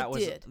 that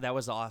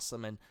was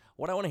awesome. And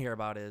what I want to hear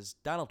about is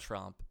Donald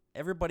Trump.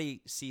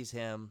 Everybody sees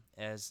him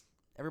as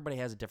everybody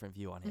has a different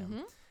view on him,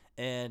 Mm-hmm.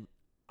 and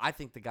I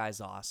think the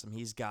guy's awesome.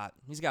 He's got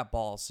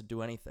balls to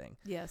do anything.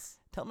 Yes.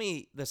 Tell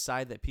me the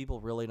side that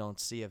people really don't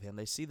see of him.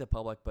 They see the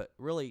public, but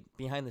really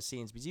behind the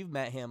scenes, because you've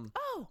met him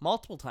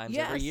multiple times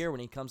every year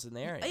when he comes in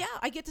there. Yeah,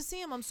 I get to see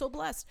him. I'm so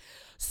blessed.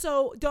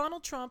 So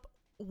Donald Trump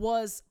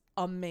was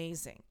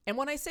amazing. And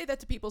when I say that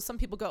to people, some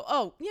people go,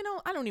 oh,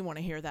 I don't even want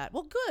to hear that.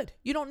 Well, good.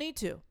 You don't need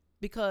to.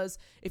 Because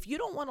if you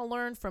don't want to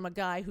learn from a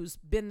guy who's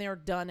been there,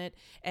 done it,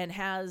 and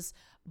has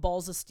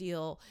balls of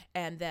steel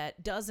and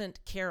that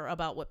doesn't care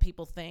about what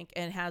people think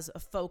and has a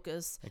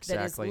focus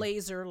that is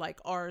laser like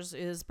ours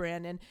is,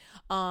 Brandon,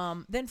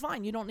 then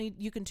fine.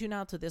 You can tune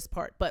out to this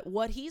part. But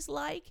what he's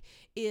like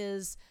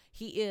is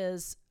he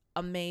is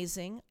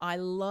amazing. I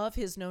love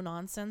his no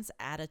nonsense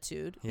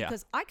attitude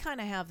because I kind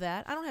of have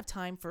that. I don't have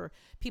time for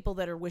people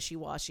that are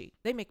wishy-washy.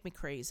 They make me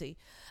crazy.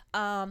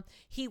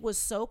 He was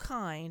so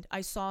kind.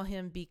 I saw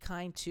him be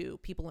kind to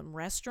people in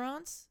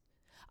restaurants.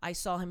 I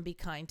saw him be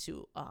kind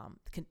to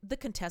the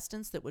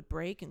contestants that would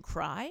break and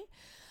cry.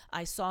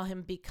 I saw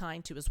him be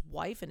kind to his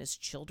wife and his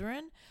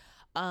children.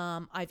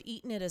 I've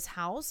eaten at his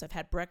house. I've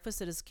had breakfast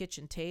at his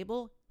kitchen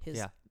table.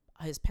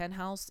 His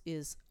penthouse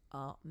is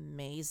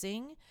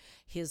amazing.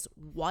 His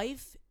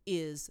wife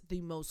is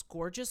the most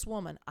gorgeous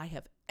woman I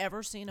have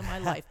ever seen in my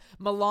life.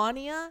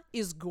 Melania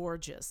is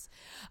gorgeous.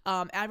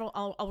 I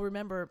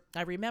remember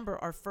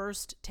our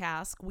first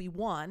task. We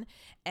won,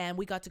 and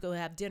we got to go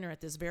have dinner at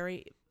this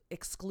very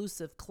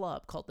exclusive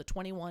club called the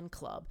 21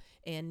 Club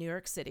in New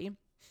York City.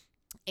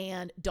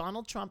 And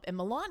Donald Trump and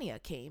Melania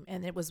came,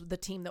 and it was the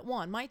team that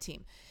won, my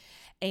team.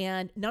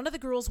 And none of the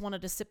girls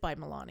wanted to sit by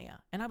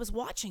Melania. And I was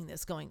watching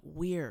this going,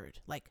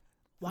 weird, like,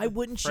 why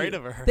wouldn't you? Afraid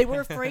of her. They were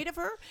afraid of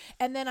her.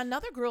 And then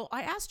another girl,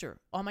 I asked her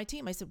on my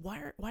team, I said,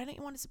 why don't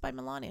you want to sit by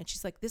Melania? And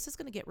she's like, this is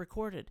going to get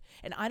recorded.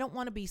 And I don't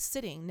want to be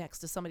sitting next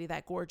to somebody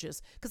that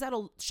gorgeous because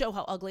that'll show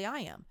how ugly I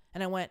am.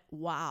 And I went,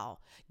 wow,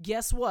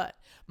 guess what?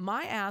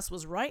 My ass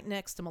was right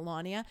next to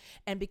Melania.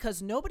 And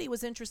because nobody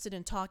was interested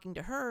in talking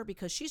to her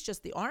because she's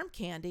just the arm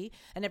candy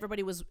and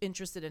everybody was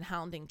interested in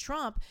hounding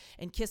Trump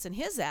and kissing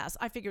his ass,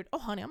 I figured, oh,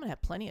 honey, I'm going to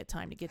have plenty of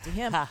time to get to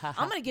him.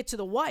 I'm going to get to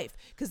the wife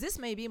because this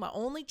may be my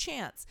only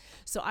chance.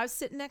 So I was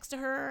sitting next to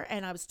her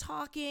and I was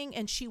talking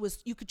and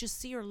you could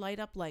just see her light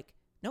up like,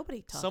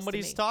 nobody talks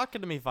Somebody's to me.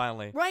 talking to me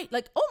finally. Right.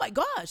 Like, oh my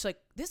gosh, like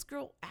this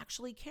girl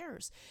actually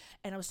cares.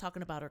 And I was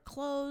talking about her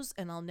clothes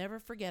and I'll never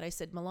forget. I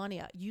said,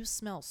 Melania, you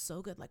smell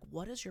so good. Like,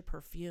 what is your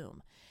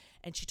perfume?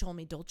 And she told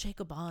me Dolce &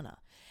 Gabbana.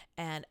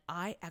 And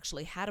I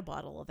actually had a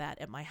bottle of that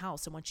at my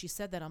house. And when she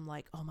said that, I'm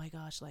like, oh my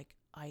gosh, like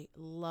I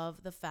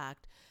love the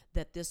fact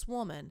that this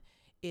woman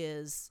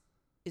is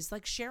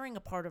like sharing a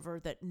part of her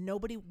that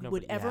nobody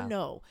would ever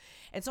know.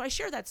 And so I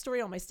share that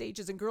story on my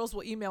stages and girls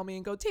will email me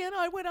and go, Tana,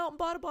 I went out and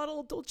bought a bottle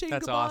of Dolce &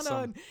 Gabbana.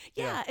 Awesome.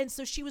 And and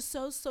so she was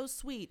so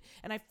sweet.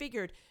 And I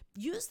figured,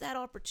 use that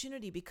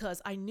opportunity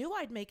because I knew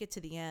I'd make it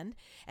to the end.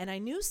 And I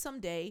knew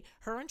someday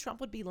her and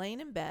Trump would be laying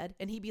in bed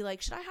and he'd be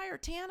like, should I hire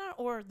Tana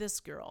or this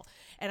girl?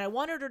 And I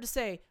wanted her to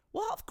say,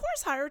 well, of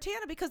course, hire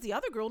Tana because the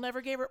other girl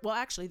never gave her. Well,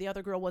 actually, the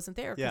other girl wasn't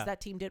there because that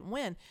team didn't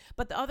win.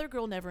 But the other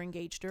girl never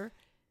engaged her.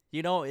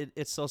 You know,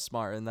 it's so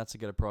smart, and that's a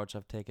good approach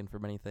I've taken for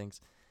many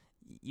things.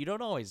 You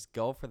don't always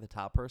go for the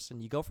top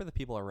person. You go for the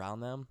people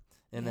around them,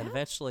 and then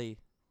eventually,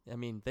 I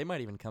mean, they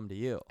might even come to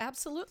you.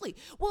 Absolutely.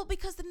 Well,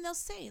 because then they'll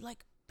say,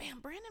 like, man,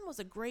 Brandon was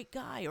a great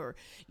guy. Or,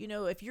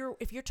 if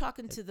you're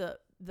talking to the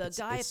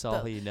guy. It's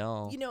all you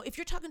know. If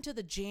you're talking to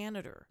the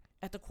janitor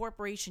at the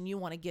corporation you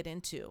want to get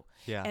into,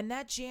 and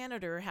that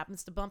janitor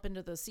happens to bump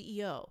into the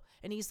CEO,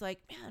 and he's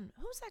like, man,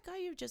 who's that guy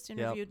you just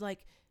interviewed?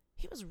 Like,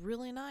 He was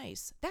really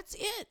nice. That's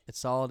it.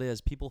 It's all it is.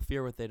 People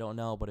fear what they don't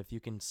know, but if you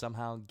can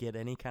somehow get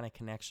any kind of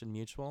connection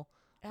mutual,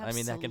 I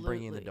mean, that can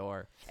bring you in the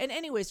door. And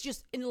anyways,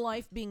 just in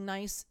life, being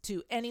nice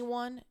to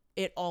anyone,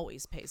 it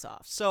always pays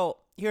off. So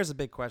here's a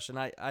big question.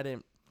 I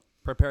didn't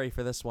prepare you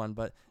for this one,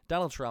 but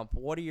Donald Trump,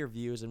 what are your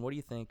views and what do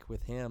you think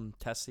with him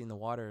testing the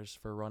waters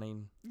for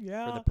running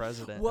for the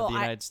president of the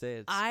United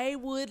States? I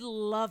would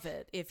love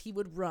it if he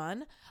would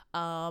run.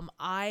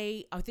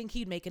 I think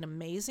he'd make an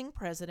amazing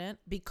president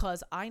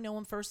because I know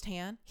him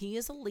firsthand. He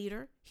is a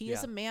leader. He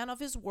is a man of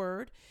his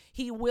word.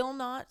 He will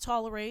not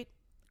tolerate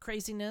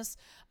craziness,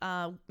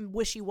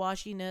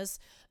 wishy-washiness.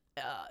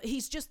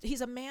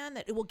 He's a man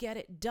that will get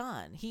it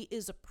done. He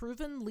is a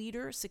proven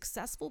leader,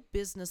 successful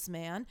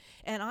businessman,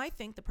 and I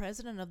think the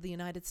president of the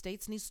United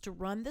States needs to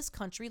run this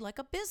country like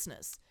a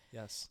business.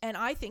 Yes. And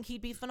I think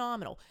he'd be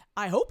phenomenal.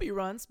 I hope he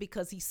runs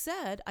because he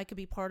said I could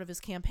be part of his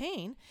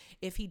campaign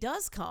if he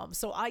does come,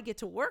 so I get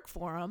to work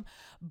for him.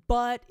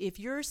 But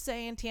if you're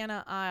saying,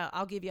 Tana,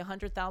 I'll give you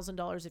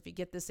 $100,000 if you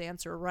get this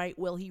answer right,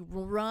 will he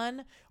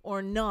run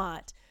or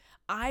not?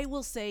 I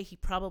will say he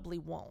probably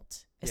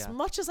won't, as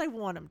much as I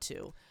want him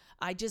to.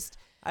 That's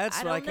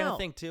what I kind of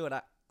think too,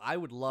 and I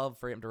would love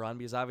for him to run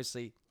because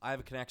obviously I have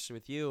a connection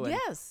with you. And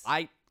yes,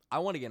 I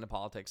want to get into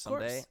politics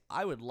someday.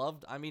 I would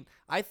love.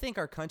 I think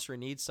our country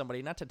needs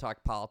somebody, not to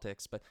talk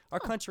politics, but our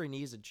country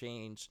needs a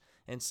change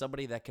and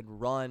somebody that could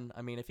run.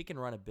 I mean, if he can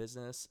run a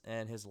business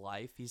and his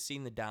life, he's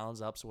seen the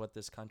downs, ups of what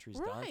this country's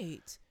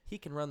done. He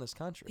can run this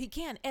country. He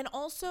can. And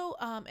also,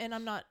 and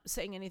I'm not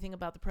saying anything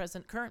about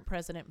the current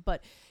president,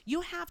 but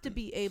you have to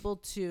be able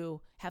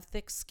to have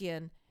thick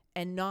skin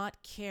and not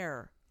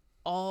care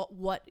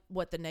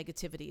what the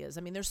negativity is.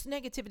 I mean, there's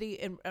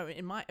negativity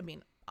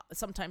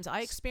sometimes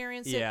I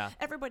experience it.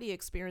 Everybody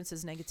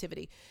experiences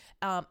negativity.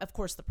 Of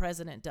course, the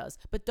president does.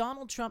 But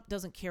Donald Trump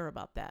doesn't care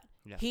about that.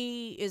 Yeah.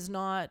 He is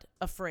not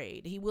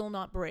afraid. He will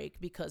not break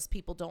because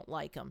people don't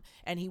like him.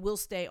 And he will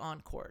stay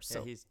on course.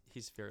 So he's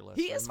fearless.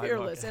 He is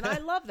fearless. And I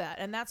love that.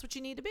 And that's what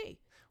you need to be.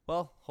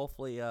 Well,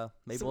 hopefully,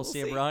 maybe we'll see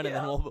him run, and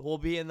then we'll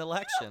be in the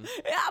election.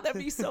 Yeah,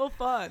 that'd be so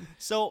fun.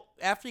 So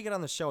after you get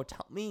on the show,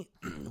 tell me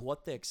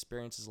what the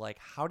experience is like.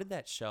 How did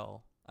that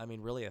show,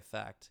 really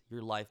affect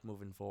your life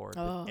moving forward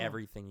with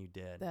everything you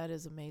did? That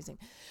is amazing.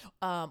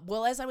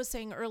 Well, as I was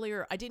saying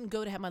earlier, I didn't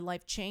go to have my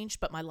life changed,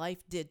 but my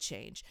life did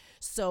change.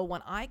 So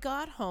when I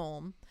got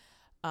home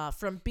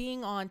from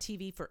being on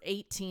TV for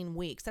 18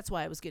 weeks, that's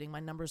why I was getting my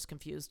numbers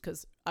confused,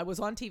 because I was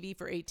on TV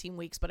for 18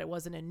 weeks, but I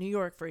wasn't in New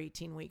York for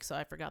 18 weeks, so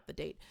I forgot the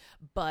date.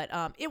 But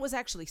it was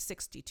actually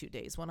 62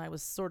 days when I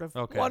was sort of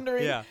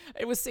wondering. Yeah.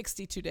 It was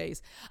 62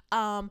 days.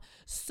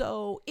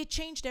 So it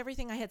changed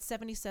everything. I had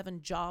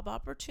 77 job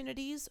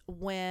opportunities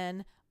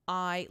when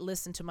I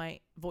listened to my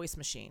voice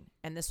machine.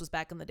 And this was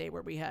back in the day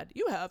where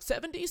you have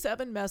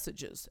 77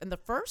 messages. And the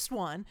first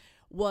one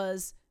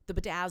was the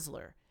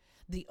Bedazzler.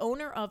 The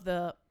owner of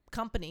the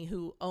company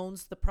who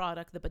owns the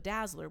product, the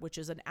Bedazzler, which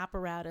is an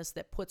apparatus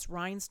that puts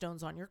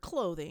rhinestones on your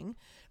clothing.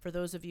 For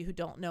those of you who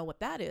don't know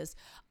what that is,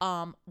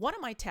 one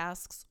of my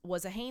tasks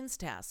was a Hanes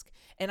task,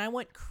 and I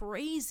went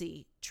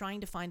crazy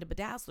trying to find a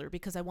Bedazzler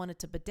because I wanted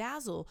to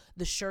bedazzle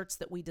the shirts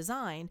that we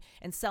designed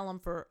and sell them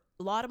for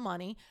a lot of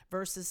money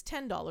versus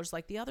 $10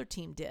 like the other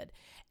team did,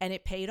 and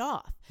it paid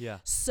off. Yeah.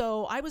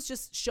 So I was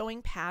just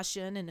showing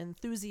passion and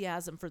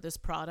enthusiasm for this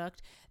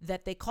product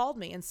that they called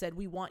me and said,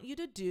 we want you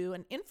to do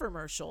an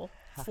infomercial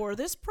for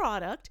this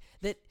product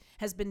that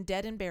has been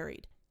dead and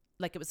buried.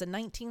 Like, it was a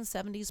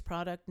 1970s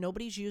product.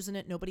 Nobody's using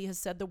it. Nobody has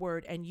said the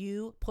word, and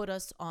you put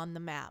us on the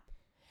map.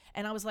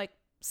 And I was like,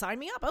 sign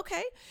me up.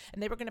 Okay.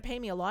 And they were going to pay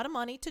me a lot of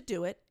money to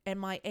do it. And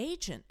my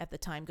agent at the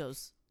time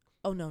goes,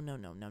 oh, no.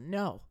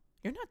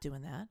 You're not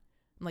doing that.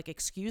 I'm like,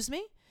 excuse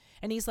me?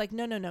 And he's like,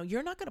 no.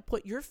 You're not going to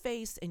put your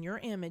face and your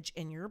image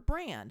and your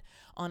brand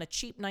on a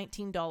cheap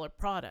 $19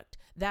 product.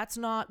 That's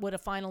not what a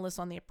finalist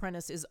on The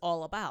Apprentice is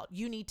all about.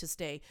 You need to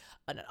stay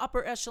on an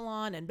upper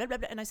echelon and blah, blah,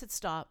 blah. And I said,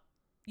 stop.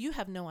 You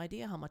have no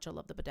idea how much I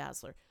love the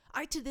Bedazzler.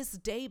 I, to this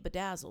day,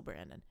 bedazzle,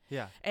 Brandon.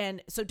 Yeah.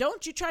 And so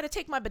don't you try to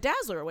take my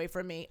Bedazzler away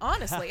from me,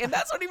 honestly. And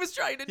that's what he was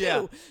trying to do.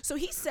 Yeah. So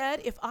he said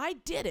if I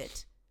did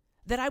it,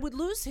 that I would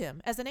lose him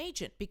as an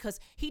agent because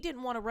he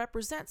didn't want to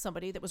represent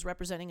somebody that was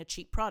representing a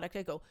cheap product.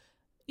 I go,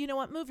 you know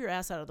what? Move your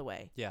ass out of the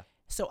way. Yeah.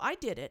 So I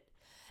did it,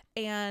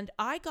 and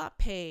I got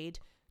paid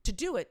to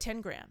do it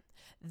 $10,000.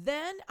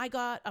 Then I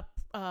got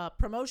a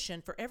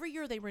promotion for every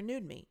year they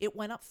renewed me. It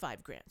went up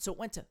 $5,000. So it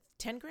went to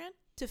 $10,000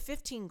 to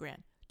 $15,000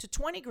 to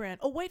 $20,000.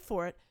 Oh, wait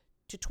for it.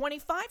 To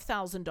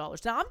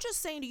 $25,000. Now, I'm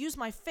just saying to use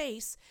my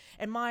face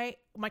and my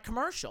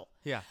commercial.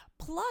 Yeah.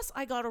 Plus,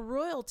 I got a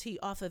royalty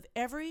off of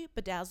every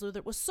Bedazzler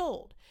that was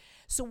sold.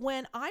 So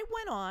when I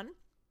went on,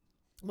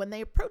 when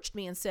they approached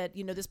me and said,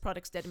 this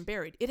product's dead and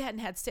buried, it hadn't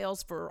had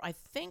sales for, I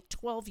think,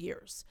 12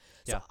 years.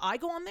 So I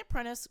go on The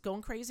Apprentice,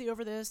 going crazy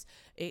over this.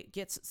 It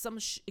gets some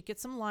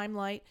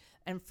limelight.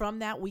 And from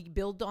that, we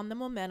build on the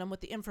momentum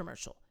with the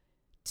infomercial.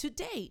 To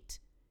date,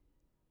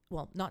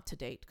 well, not to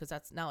date, because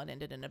that's now it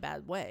ended in a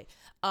bad way.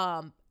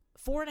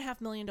 $4.5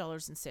 million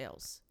in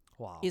sales.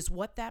 is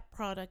what that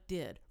product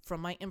did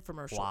from my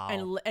infomercial. Wow.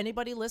 And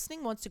anybody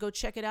listening wants to go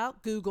check it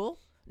out,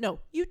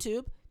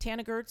 YouTube,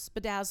 Tana Goertz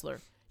Bedazzler.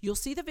 You'll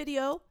see the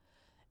video.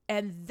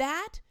 And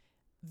that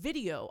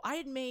video, I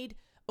had made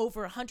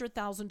over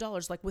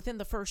 $100,000 like within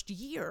the first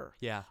year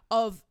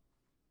of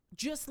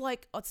just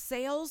like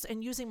sales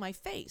and using my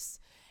face.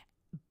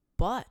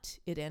 But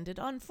it ended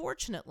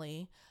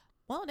unfortunately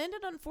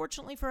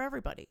for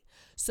everybody.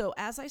 So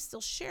as I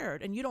still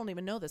shared, and you don't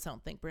even know this, I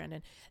don't think,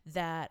 Brandon,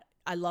 that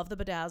I love the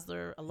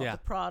Bedazzler. I love the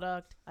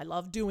product. I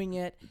love doing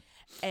it.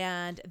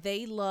 And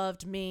they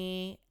loved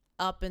me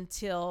up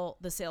until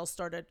the sales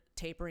started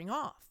tapering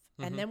off.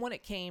 And then when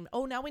it came,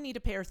 now we need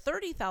to pay her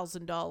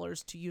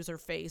 $30,000 to use her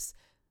face.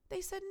 They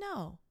said,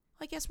 no,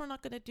 I guess we're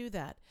not going to do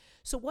that.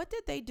 So what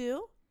did they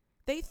do?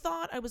 They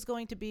thought I was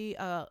going to be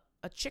a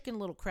chicken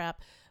little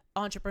crap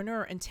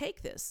entrepreneur and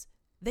take this.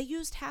 They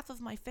used half of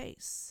my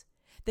face.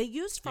 They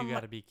used from you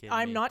gotta be kidding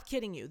I'm me. not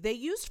kidding you. They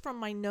used from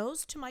my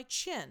nose to my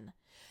chin.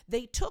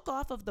 They took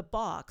off of the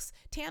box,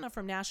 Tana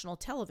from national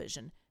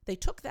television. They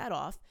took that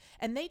off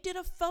and they did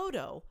a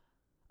photo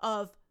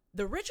of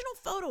the original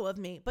photo of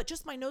me, but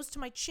just my nose to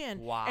my chin,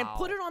 and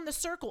put it on the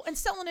circle and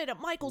selling it at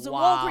Michael's and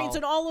Walgreens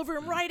and all over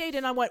in Rite Aid.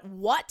 And I went,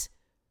 what?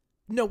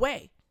 No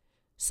way.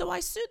 So I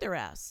sued their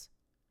ass.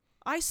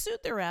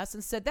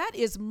 And said, that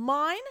is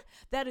mine.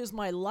 That is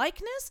my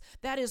likeness.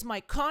 That is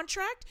my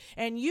contract.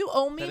 And you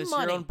owe me money. That is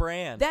your own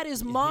brand. That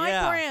is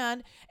my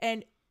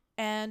brand.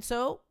 And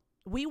so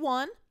we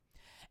won.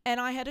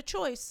 And I had a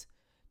choice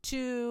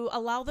to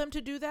allow them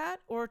to do that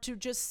or to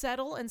just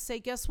settle and say,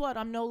 guess what?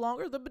 I'm no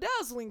longer the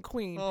bedazzling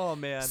queen. Oh,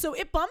 man. So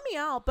it bummed me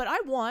out, but I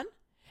won.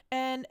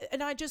 And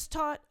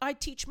I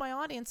teach my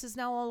audiences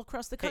now all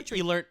across the country.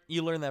 Hey,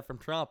 you learned that from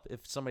Trump. If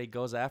somebody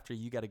goes after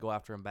you, got to go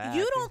after him back.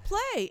 You don't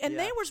play. And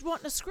they were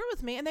wanting to screw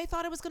with me, and they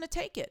thought I was going to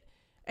take it.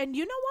 And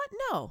you know what?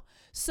 No.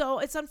 So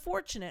it's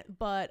unfortunate,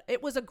 but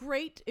it was a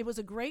great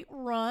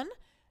run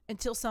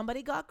until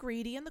somebody got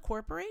greedy in the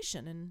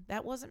corporation, and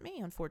that wasn't me,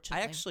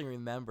 unfortunately. I actually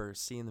remember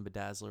seeing the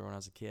Bedazzler when I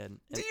was a kid.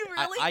 Do you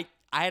really?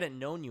 I hadn't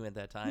known you at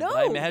that time. No. But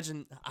I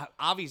imagine,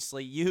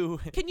 obviously,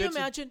 you. Can you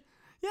imagine?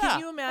 Yeah, Can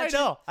you imagine?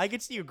 I know. I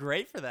could see you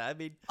great for that. I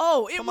mean,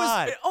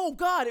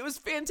 God, it was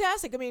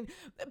fantastic. I mean,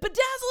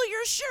 bedazzle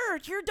your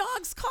shirt, your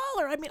dog's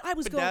collar. I mean, I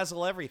was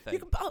bedazzle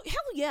everything. Hell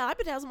yeah, I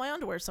bedazzle my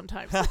underwear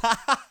sometimes.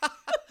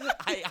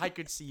 I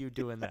could see you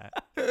doing that.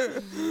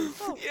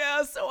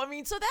 Yeah, so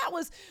that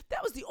was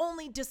the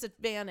only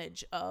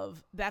disadvantage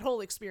of that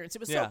whole experience. It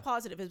was so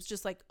positive. It was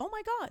just like, oh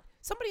my God,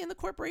 somebody in the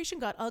corporation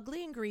got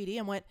ugly and greedy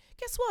and went,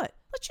 guess what?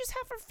 Let's use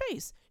half her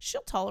face.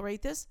 She'll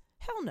tolerate this.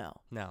 Hell no.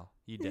 No,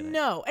 you didn't.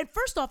 No. And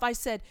first off, I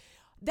said,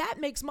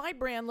 that makes my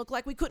brand look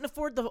like we couldn't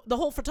afford the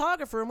whole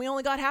photographer and we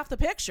only got half the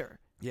picture.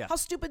 Yeah. How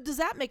stupid does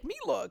that make me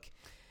look?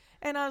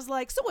 And I was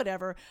like, so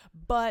whatever.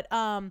 But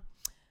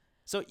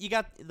so you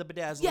got the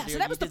Bedazzler. Yeah, so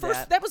that was the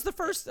first. That was the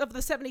first of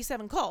the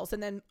 77 calls,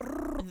 and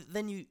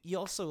then you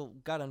also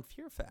got on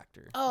Fear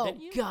Factor. Oh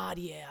didn't you? God,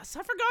 yes,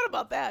 I forgot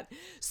about that.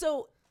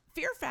 So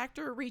Fear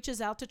Factor reaches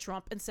out to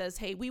Trump and says,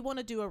 "Hey, we want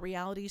to do a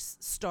reality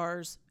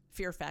stars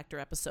Fear Factor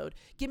episode.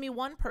 Give me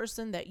one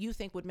person that you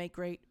think would make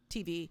great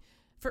TV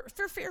for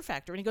Fear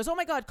Factor." And he goes, "Oh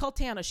my God, call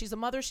Tana. She's a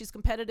mother. She's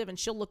competitive, and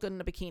she'll look good in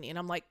a bikini." And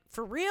I'm like,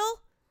 "For real?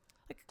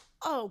 Like,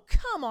 oh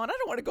come on, I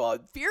don't want to go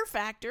on Fear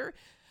Factor."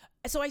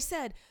 So I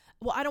said,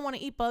 "Well, I don't want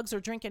to eat bugs or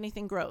drink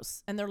anything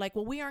gross." And they're like,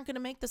 "Well, we aren't going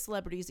to make the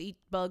celebrities eat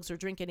bugs or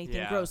drink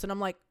anything gross." And I'm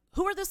like,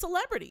 "Who are the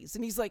celebrities?"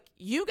 And he's like,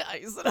 "You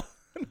guys."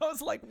 And I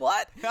was like,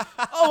 "What?"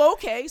 "Oh,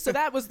 okay." So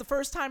that was the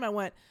first time I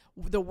went,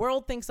 the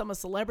world thinks I'm a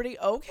celebrity.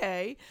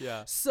 Okay.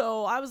 Yeah.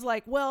 So I was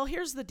like, well,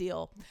 here's the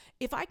deal.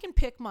 If I can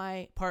pick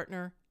my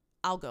partner,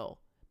 I'll go.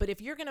 But if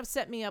you're going to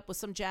set me up with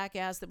some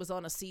jackass that was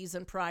on a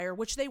season prior,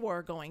 which they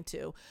were going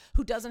to,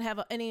 who doesn't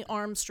have any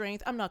arm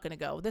strength, I'm not going to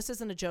go. This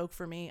isn't a joke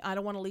for me. I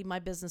don't want to leave my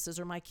businesses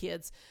or my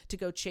kids to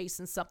go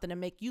chasing something and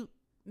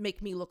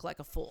make me look like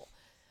a fool.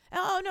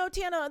 "Oh no,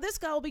 Tana, this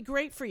guy will be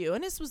great for you."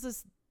 And this was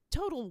this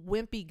total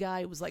wimpy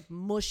guy who was like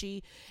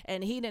mushy,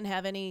 and he didn't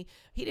have any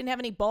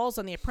balls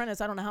on The Apprentice.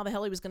 I don't know how the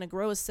hell he was going to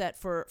grow a set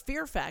for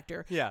Fear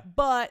Factor. Yeah.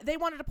 But they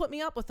wanted to put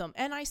me up with them,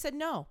 and I said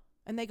no.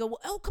 And they go, "Well,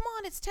 oh, come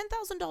on, it's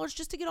 $10,000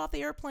 just to get off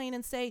the airplane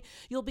and say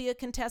you'll be a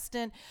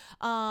contestant,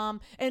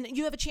 and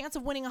you have a chance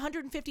of winning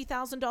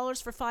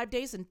 $150,000 for 5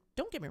 days." And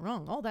don't get me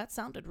wrong, all that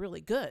sounded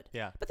really good.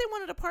 Yeah. But they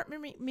wanted to partner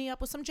me up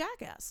with some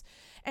jackass.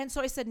 And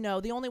so I said, no,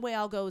 the only way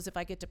I'll go is if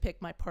I get to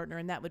pick my partner,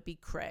 and that would be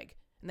Craig.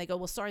 And they go,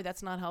 "Well, sorry,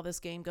 that's not how this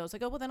game goes." I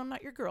go, "Well, then I'm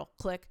not your girl."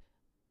 Click.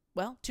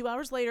 Well, 2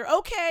 hours later,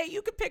 "Okay,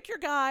 you can pick your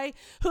guy.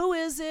 Who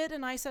is it?"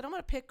 And I said, "I'm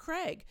going to pick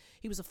Craig.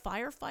 He was a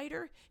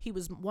firefighter. He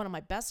was one of my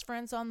best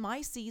friends on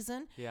my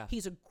season. Yeah.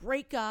 He's a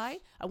great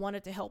guy. I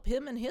wanted to help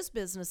him and his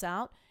business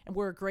out, and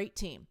we're a great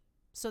team."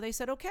 So they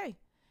said, okay.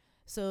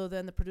 So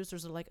then the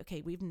producers are like,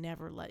 "Okay, we've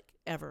never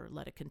ever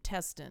let a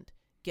contestant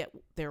get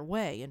their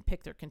way and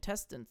pick their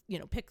contestants,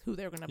 pick who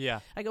they're going to."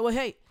 Yeah. I go, "Well,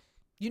 hey,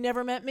 you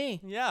never met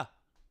me." Yeah.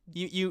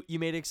 You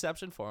made an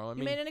exception for him.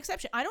 You made an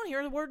exception. I don't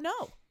hear the word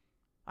no.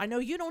 I know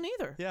you don't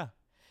either. Yeah.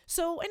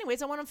 So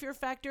anyways, I went on Fear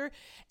Factor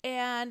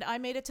and I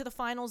made it to the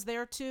finals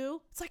there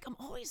too. It's like I'm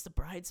always the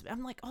bridesmaid.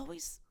 I'm like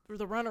always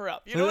the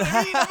runner-up. You know what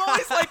I mean? I'm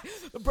always like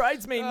the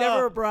bridesmaid,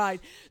 never a bride.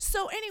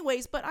 So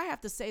anyways, but I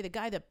have to say the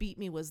guy that beat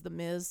me was The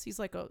Miz. He's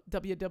like a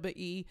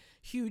WWE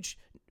huge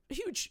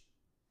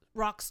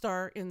rock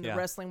star in the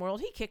wrestling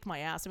world. He kicked my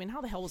ass. I mean, how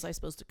the hell was I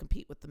supposed to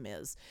compete with The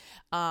Miz?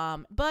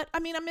 But I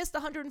mean, I missed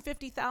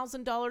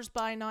 $150,000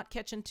 by not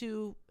catching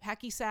 2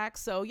 hacky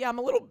sacks. So yeah, I'm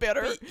a little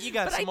bitter. But you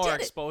got some more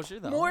exposure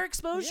though. More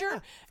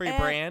exposure for your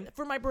brand.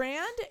 For my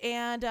brand,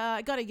 and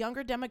I got a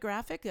younger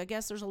demographic. I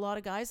guess there's a lot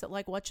of guys that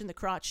like watching the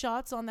crotch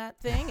shots on that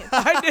thing.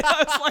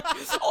 I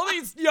was like, all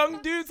these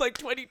young dudes, like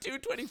 22,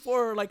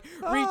 24, are like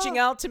reaching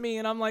out to me,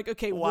 and I'm like,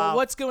 okay, well,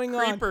 what's going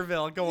on?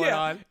 Creeperville going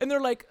on. And they're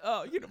like,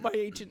 my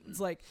agent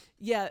is like,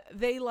 yeah,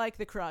 they like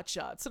the crotch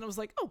shots. And I was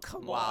like, oh,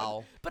 come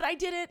on. But I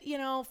did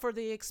it, for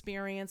the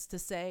experience to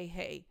say,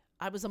 hey,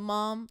 I was a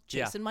mom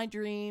chasing my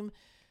dream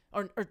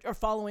or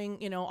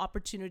following,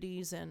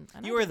 opportunities. And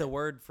you were the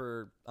word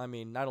for,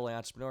 not only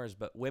entrepreneurs,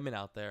 but women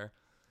out there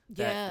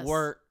that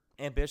were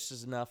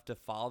ambitious enough to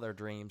follow their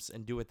dreams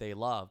and do what they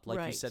loved.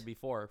 Like you said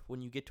before,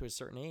 when you get to a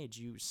certain age,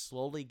 you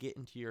slowly get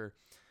into your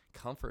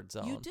comfort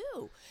zone. You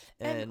do.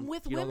 And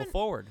with you women, don't go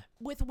forward.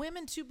 With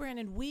women too,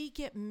 Brandon, we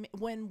get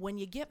when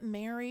you get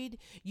married,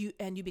 you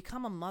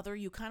become a mother,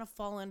 you kind of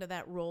fall into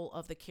that role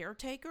of the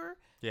caretaker.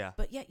 Yeah.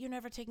 But yet you're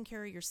never taking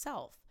care of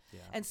yourself. Yeah.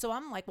 And so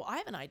I'm like, well, I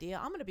have an idea.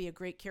 I'm going to be a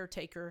great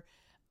caretaker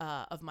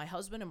of my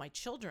husband and my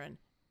children,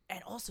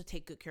 and also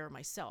take good care of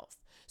myself.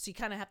 So you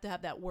kind of have to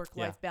have that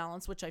work-life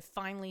balance, which I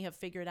finally have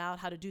figured out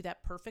how to do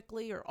that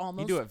perfectly, or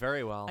almost. You do it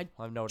very well.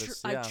 I've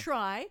noticed. I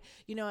try,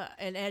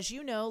 and as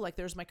you know, like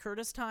there's my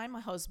Curtis time, my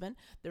husband.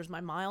 There's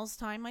my Miles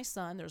time, my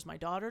son. There's my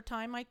daughter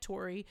time, my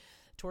Tori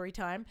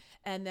time,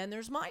 and then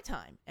there's my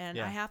time. And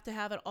I have to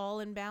have it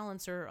all in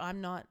balance, or I'm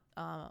not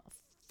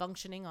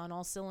functioning on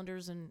all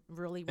cylinders and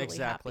really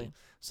happy.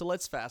 So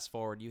let's fast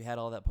forward. You had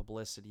all that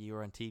publicity. You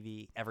were on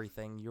TV,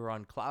 everything. You were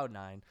on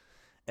Cloud9.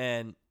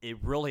 And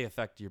it really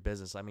affected your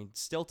business. I mean,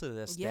 still to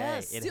this day, it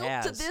has.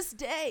 Still to this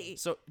day.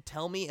 So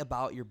tell me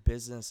about your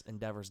business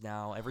endeavors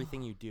now,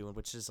 everything you do,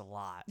 which is a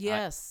lot.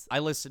 Yes. I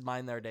listed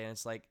mine the other day, and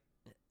it's like,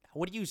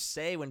 what do you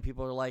say when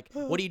people are like,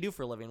 what do you do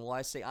for a living? Well,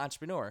 I say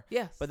entrepreneur.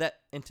 Yes. But that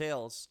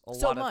entails a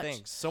lot of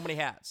things. So many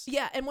hats.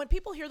 Yeah. And when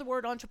people hear the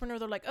word entrepreneur,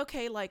 they're like,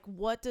 okay, like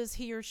what does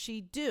he or she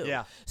do?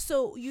 Yeah.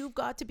 So you've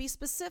got to be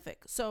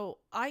specific. So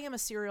I am a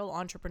serial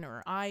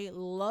entrepreneur. I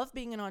love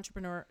being an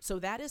entrepreneur. So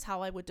that is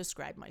how I would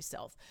describe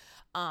myself.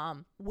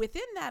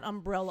 Within that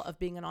umbrella of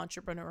being an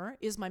entrepreneur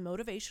is my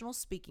motivational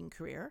speaking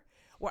career,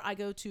 where I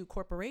go to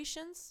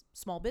corporations,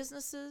 small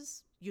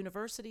businesses,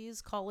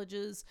 universities,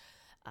 colleges,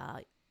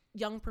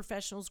 young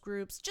professionals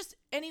groups, just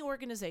any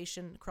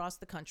organization across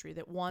the country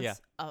that wants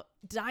a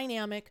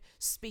dynamic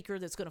speaker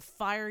that's going to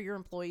fire your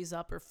employees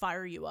up or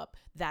fire you up.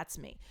 That's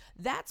me.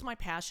 That's my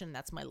passion.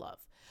 That's my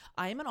love.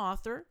 I am an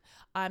author.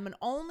 I'm an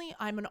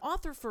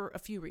author for a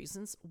few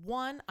reasons.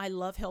 One, I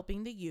love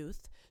helping the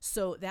youth.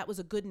 So that was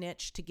a good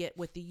niche to get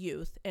with the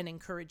youth and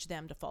encourage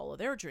them to follow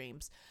their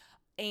dreams.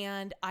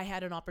 And I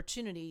had an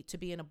opportunity to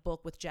be in a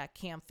book with Jack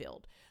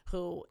Canfield,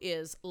 who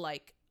is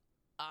like,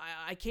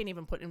 I can't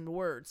even put into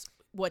words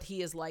what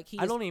he is like.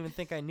 I don't even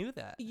think I knew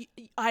that.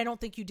 I don't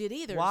think you did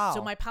either. Wow.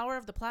 So my Power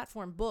of the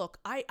Platform book,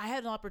 I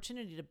had an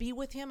opportunity to be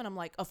with him, and I'm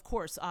like, of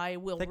course I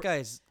will. That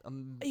guy's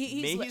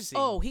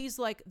amazing. He's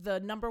like the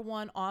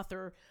 #1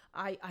 author,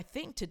 I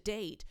think, to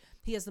date.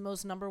 He has the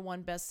most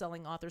 #1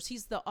 best-selling authors.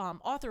 He's the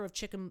author of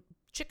Chicken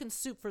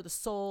Soup for the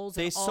Souls.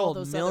 They and all sold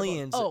those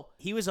millions. Other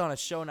he was on a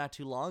show not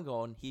too long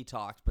ago, and he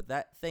talked, but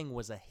that thing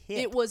was a hit.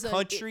 It was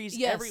countries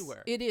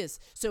everywhere. It is.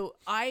 So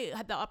I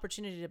had the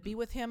opportunity to be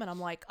with him, and I'm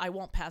like, I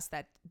won't pass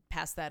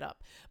that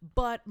up.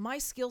 But my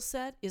skill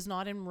set is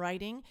not in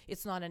writing.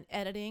 It's not in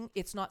editing.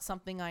 It's not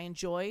something I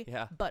enjoy.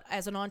 Yeah. But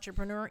as an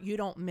entrepreneur, you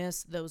don't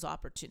miss those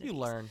opportunities. You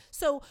learn.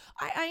 So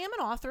I am an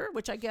author,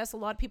 which I guess a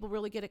lot of people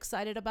really get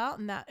excited about,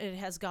 and that it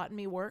has gotten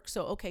me work.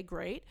 So, okay,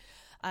 great.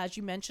 As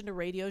you mentioned, a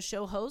radio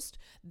show host.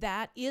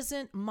 That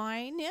isn't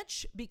my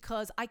niche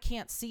because I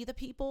can't see the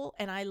people,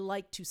 and I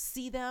like to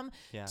see them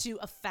to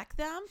affect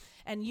them.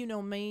 And you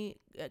know me,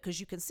 because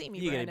you can see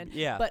me, Brandon.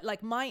 But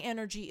like my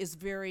energy is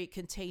very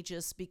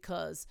contagious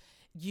because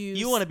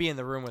you want to be in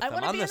the room with them.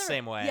 I'm the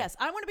same way. Yes,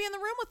 I want to be in the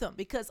room with them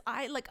because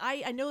I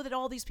know that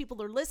all these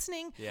people are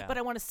listening, but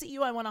I want to see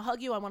you. I want to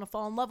hug you. I want to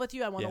fall in love with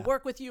you. I want to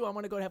work with you. I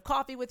want to go have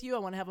coffee with you. I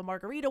want to have a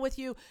margarita with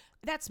you.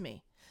 That's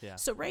me. Yeah.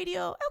 So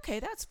radio, okay,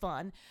 that's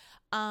fun.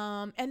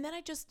 And then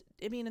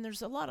and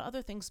there's a lot of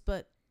other things,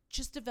 but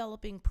just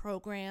developing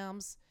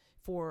programs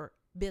for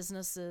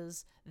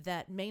businesses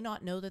that may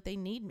not know that they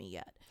need me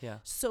yet. Yeah.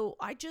 So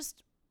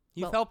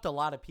You've helped a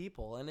lot of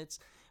people, and it's.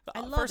 I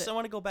love First, it. I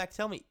want to go back.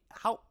 Tell me,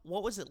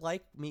 what was it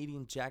like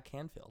meeting Jack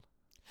Canfield?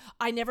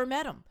 I never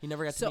met him. You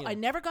never got to meet him? So I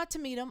never got to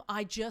meet him.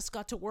 I just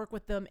got to work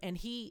with them. And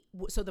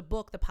so the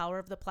book, The Power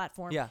of the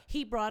Platform,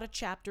 he brought a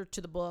chapter to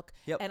the book,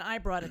 and I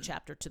brought a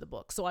chapter to the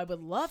book. So I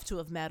would love to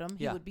have met him.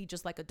 He would be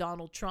just like a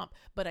Donald Trump,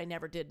 but I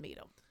never did meet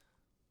him.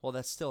 Well,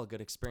 that's still a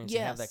good experience to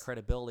have that Yes.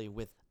 credibility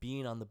with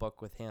being on the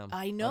book with him.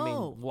 I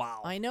know. mean,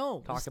 wow. I know.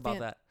 It Talk was about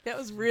that. That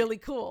was really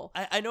cool.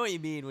 I know what you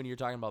mean when you're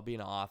talking about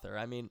being an author.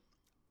 I mean,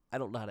 I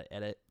don't know how to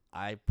edit.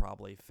 I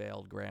probably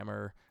failed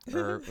grammar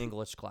or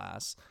English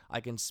class.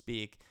 I can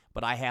speak,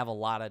 but I have a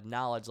lot of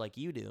knowledge like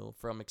you do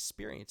from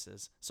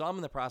experiences. So I'm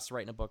in the process of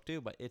writing a book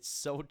too, but it's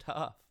so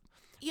tough.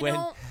 You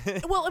know,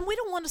 well, and we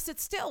don't want to sit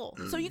still.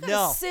 So you got to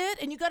No.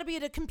 sit and you got to be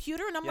at a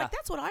computer. And I'm Yeah. like,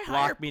 that's what I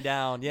hire. Lock me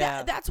down.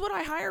 Yeah. That's what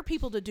I hire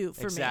people to do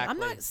for me. I'm Exactly.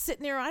 not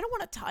sitting there. I don't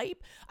want to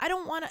type. I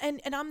don't want to,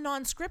 and I'm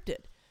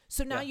non-scripted.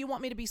 So now Yeah. you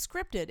want me to be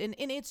scripted. And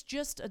it's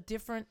just a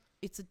different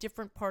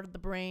part of the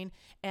brain,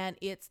 and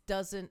it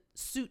doesn't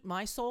suit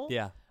my soul.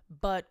 Yeah.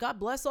 But God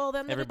bless all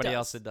them that Everybody it does.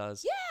 else it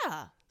does.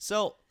 Yeah.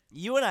 So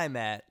you and I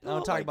met. Oh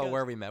I'm talking my about gosh.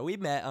 where we met. We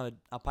met on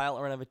a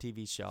pilot run of a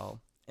TV show,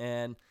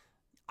 and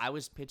I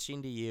was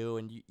pitching to you,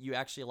 and you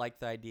actually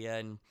liked the idea,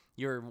 and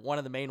you're one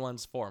of the main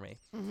ones for me.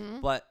 Mm-hmm.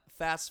 But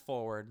fast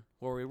forward,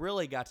 where we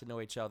really got to know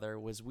each other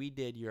was we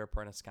did your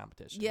Apprentice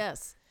competition.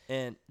 Yes.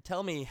 And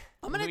tell me,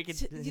 I'm gonna. we could-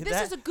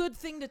 This is a good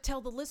thing to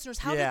tell the listeners.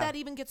 How Yeah. did that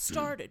even get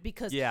started?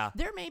 Because Yeah.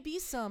 there may be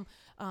some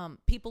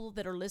people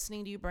that are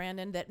listening to you,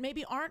 Brandon, that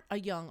maybe aren't a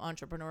young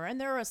entrepreneur, and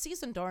they're a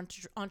seasoned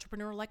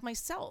entrepreneur like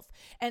myself.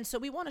 And so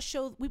we want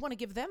to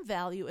give them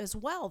value as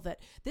well. That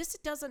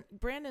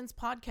Brandon's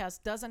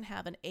podcast doesn't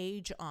have an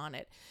age on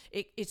it.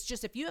 It's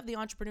just if you have the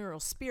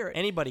entrepreneurial spirit.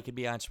 anybody could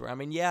be entrepreneur. I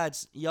mean, yeah,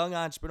 it's young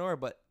entrepreneur,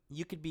 but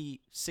you could be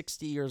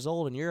 60 years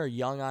old and you're a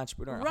young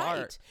entrepreneur at heart.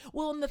 Right.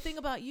 Well, and the thing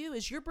about you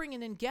is you're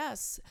bringing in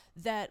guests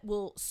that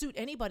will suit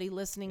anybody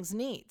listening's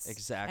needs.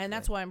 Exactly. And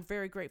that's why I'm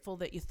very grateful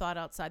that you thought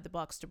outside the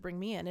box to bring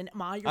me in. And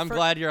I'm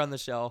glad you're on the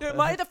show.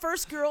 Am I the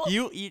first girl?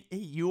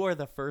 You are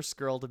the first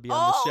girl to be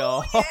on the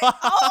show. Yeah.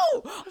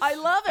 Oh, I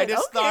love it. I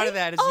just Okay. thought of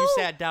that as you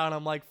sat down.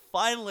 I'm like,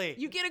 finally.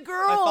 You get a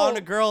girl. I found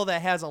a girl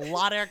that has a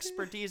lot of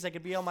expertise that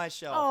could be on my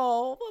show.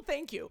 Oh, well,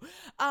 thank you.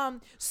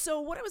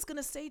 So what I was going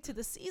to say to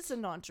the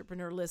seasoned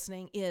entrepreneur listening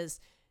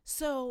is,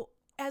 so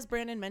as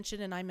Brandon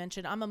mentioned and I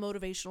mentioned, I'm a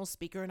motivational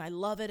speaker and I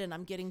love it and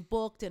I'm getting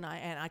booked and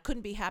I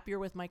couldn't be happier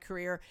with my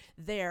career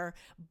there.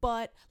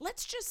 But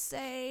let's just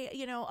say,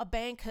 a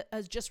bank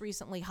has just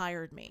recently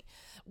hired me.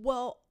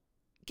 Well,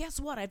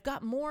 guess what? I've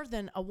got more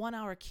than a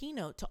 1-hour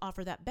keynote to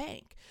offer that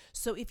bank.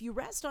 So if you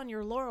rest on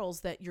your laurels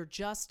that you're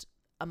just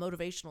a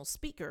motivational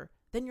speaker,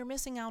 then you're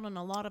missing out on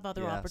a lot of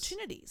other Yes.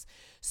 opportunities.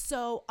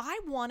 So I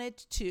wanted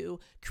to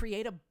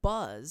create a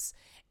buzz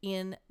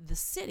in the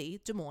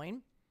city, Des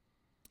Moines,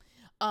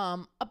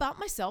 about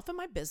myself and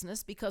my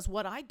business, because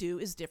what I do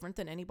is different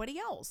than anybody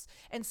else.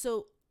 And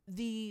so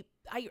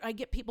I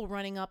get people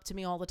running up to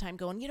me all the time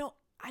going,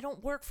 I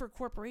don't work for a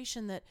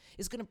corporation that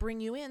is going to bring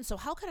you in. So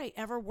how could I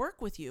ever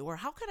work with you? Or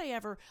how could I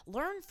ever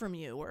learn from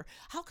you? Or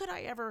how could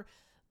I ever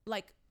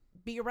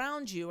be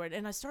around you?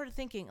 And I started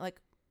thinking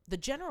the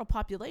general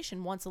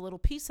population wants a little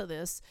piece of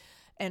this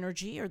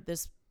energy or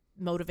this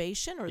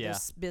motivation or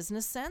this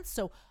business sense.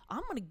 So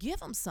I'm going to give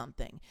them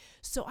something.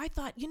 So I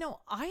thought,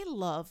 I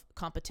love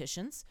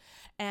competitions,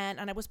 and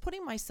I was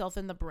putting myself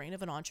in the brain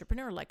of an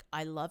entrepreneur.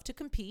 I love to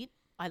compete.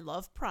 I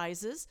love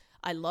prizes.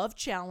 I love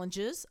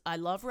challenges. I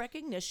love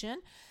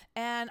recognition.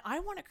 And I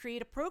want to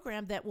create a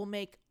program that will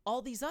make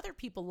all these other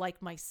people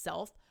like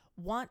myself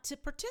want to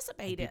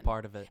participate in. Be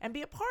part of it. And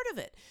be a part of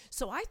it.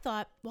 So I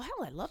thought, well,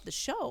 hell, I love the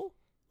show.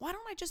 Why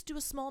don't I just do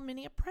a small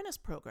mini apprentice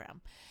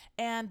program?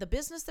 And the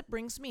business that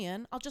brings me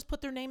in, I'll just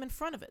put their name in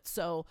front of it.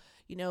 So,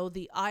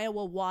 the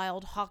Iowa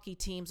Wild hockey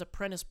team's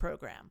apprentice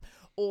program,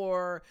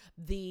 or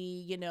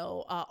the,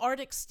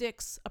 Arctic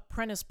Sticks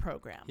apprentice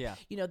program. Yeah.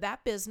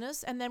 That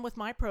business, and then with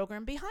my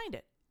program behind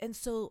it. And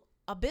so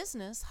a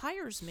business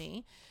hires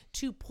me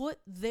to put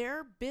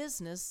their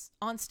business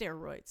on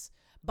steroids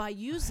by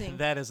using...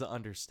 That is an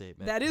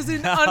understatement. That is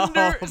an Oh,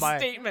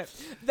 understatement.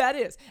 That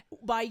is.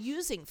 By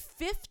using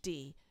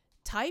 50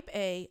 Type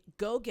A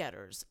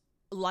go-getters,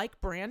 like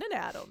Brandon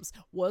Adams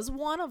was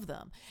one of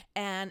them.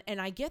 And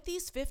I get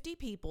these 50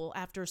 people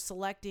after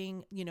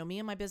selecting, me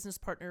and my business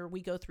partner,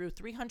 we go through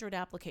 300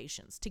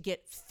 applications to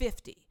get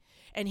 50.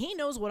 And he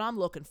knows what I'm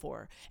looking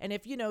for. And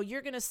if,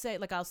 you're going to say,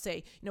 I'll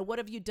say, what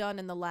have you done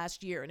in the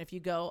last year? And if you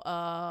go,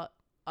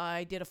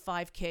 I did a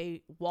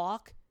 5K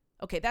walk.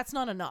 Okay, that's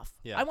not enough.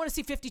 Yeah. I want to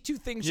see 52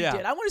 things you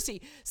did. I want to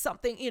see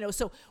something,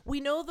 so we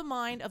know the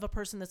mind of a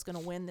person that's going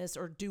to win this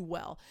or do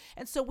well.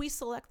 And so we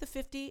select the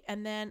 50,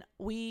 and then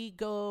we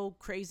go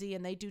crazy,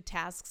 and they do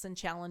tasks and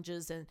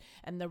challenges, and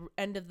the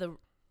end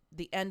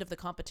of the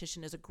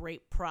competition is a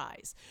great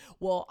prize.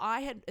 Well,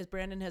 as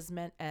Brandon has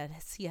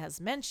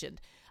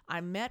mentioned, I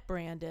met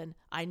Brandon.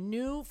 I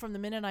knew from the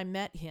minute I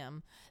met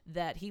him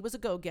that he was a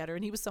go-getter,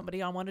 and he was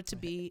somebody I wanted to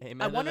be.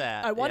 I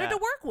wanted to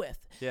work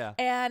with. Yeah.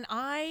 And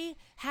I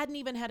hadn't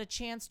even had a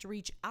chance to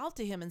reach out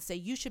to him and say,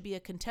 you should be a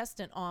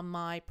contestant on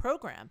my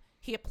program.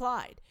 He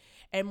applied.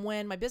 And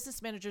when my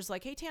business manager's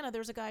like, hey, Tana,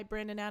 there's a guy,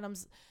 Brandon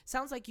Adams.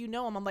 Sounds like you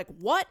know him. I'm like,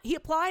 what? He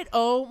applied?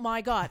 Oh,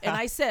 my God. And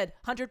I said,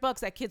 $100,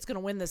 that kid's going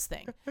to win this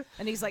thing.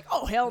 And he's like,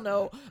 oh, hell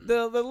no.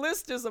 The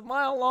list is a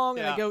mile long.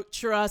 And I go,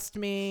 trust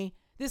me.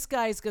 this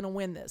guy's going to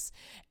win this.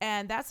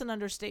 And that's an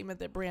understatement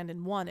that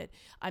Brandon wanted.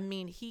 I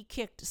mean, he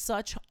kicked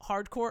such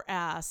hardcore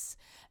ass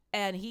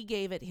and he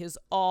gave it his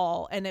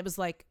all. And it was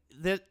like,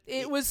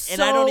 it was so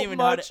and I don't even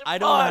much I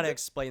don't know how to fun.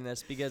 explain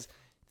this because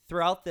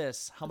throughout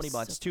this, how many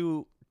months?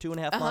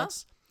 2.5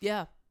 months?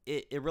 Yeah.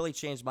 It really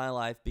changed my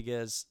life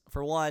because,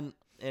 for one,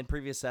 in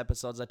previous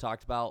episodes, I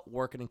talked about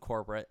working in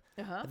corporate.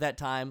 At that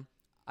time,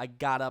 I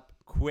got up,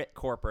 quit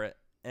corporate,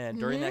 and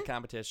during that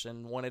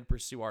competition, wanted to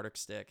pursue Arctic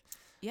Stick.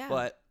 Yeah.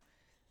 But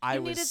I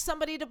needed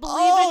somebody to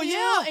believe in you,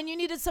 yeah. and you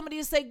needed somebody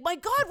to say, my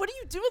God, what are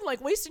you doing?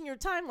 Like, wasting your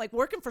time, like,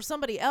 working for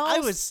somebody else? I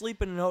was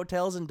sleeping in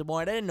hotels in Des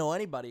Moines. I didn't know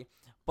anybody.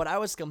 But I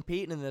was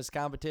competing in this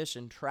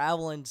competition,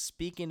 traveling,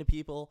 speaking to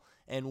people,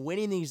 and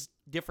winning these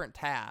different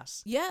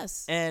tasks.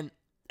 Yes. And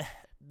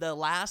the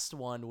last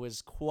one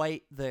was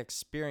quite the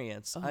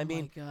experience. Oh I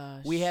mean, my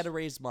gosh. we had to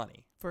raise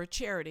money. For a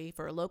charity,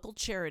 for a local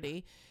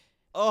charity.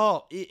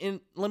 Oh,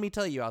 and let me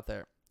tell you out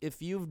there, if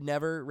you've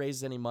never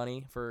raised any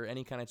money for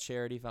any kind of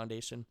charity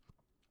foundation,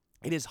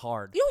 it is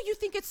hard. You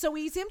think it's so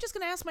easy? I'm just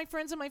going to ask my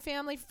friends and my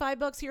family,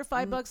 $5 here,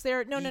 $5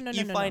 there. No.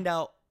 You find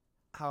out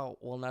how,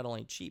 well, not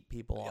only cheap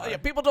people are. Yeah,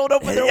 people don't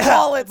open their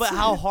wallets. But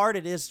how hard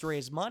it is to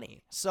raise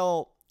money.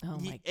 So, oh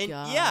my and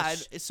gosh. yeah,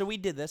 so we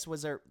did this.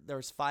 There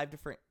was 5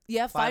 different.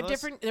 Yeah, five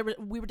different.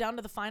 We were down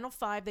to the final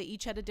 5. They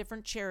each had a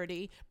different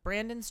charity.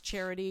 Brandon's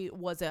charity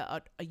was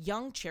a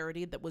young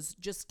charity that was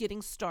just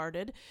getting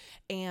started.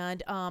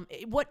 And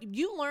what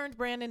you learned,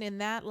 Brandon, in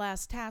that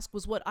last task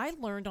was what I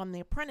learned on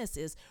The Apprentice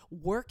is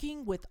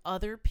working with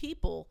other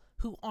people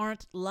who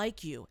aren't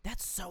like you.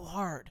 That's so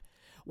hard.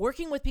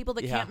 Working with people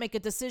that can't make a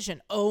decision.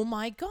 Oh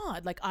my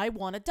God. Like, I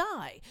want to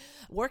die.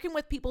 Working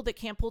with people that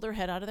can't pull their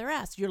head out of their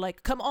ass. You're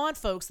like, come on,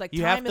 folks. Like,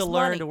 you time have to is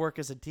learn money. to work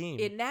as a team.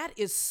 And that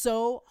is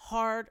so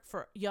hard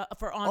for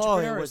entrepreneurs. Oh,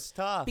 it was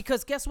tough.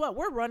 Because guess what?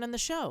 We're running the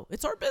show.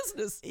 It's our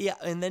business. Yeah,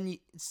 and then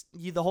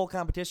you the whole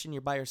competition,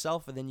 you're by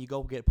yourself, and then you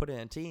go get put in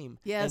a team.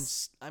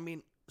 Yes. And, I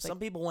mean, some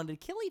people wanted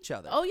to kill each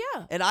other. Oh,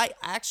 yeah. And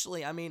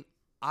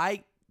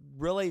I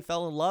really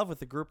fell in love with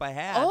the group I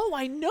had. Oh,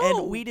 I know.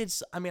 And we did.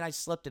 I mean, I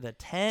slept in a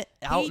tent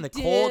out in the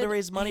cold to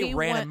raise money. He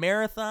ran a went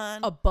marathon.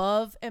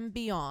 above and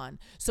beyond.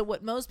 So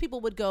what most people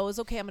would go is,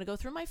 okay, I'm going to go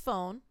through my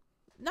phone.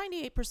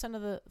 98%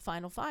 of the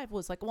final 5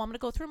 was like, well, I'm going to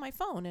go through my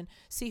phone and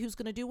see who's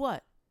going to do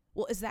what.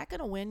 Well, is that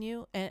going to win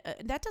you? And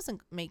that doesn't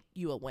make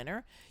you a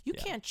winner. You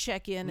can't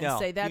check in and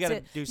say that's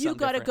it. You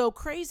got to go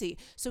crazy.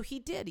 So he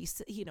did.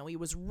 He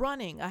was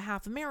running a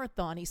half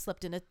marathon. He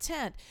slept in a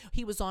tent.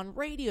 He was on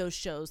radio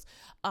shows.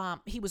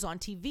 He was on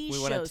TV shows.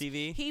 We went on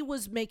TV. He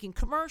was making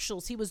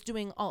commercials. He was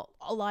doing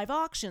live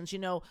auctions.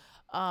 Everything.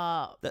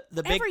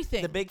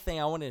 The big thing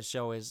I wanted to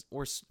show is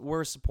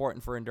we're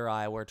supporting for Endure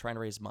Iowa. We're trying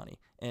to raise money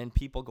and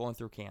people going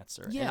through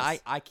cancer. Yes. And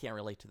I can't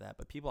relate to that,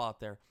 but people out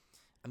there.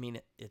 I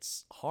mean,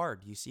 it's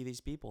hard. You see these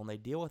people and they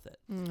deal with it.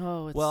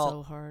 Oh, it's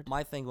so hard.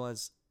 My thing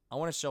was I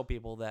want to show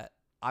people that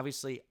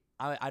obviously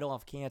I don't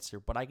have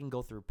cancer, but I can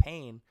go through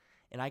pain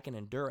and I can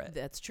endure it.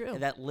 That's true.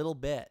 And that little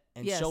bit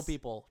and show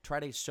people, try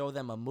to show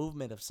them a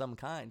movement of some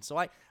kind. So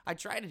I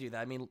try to do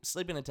that. I mean,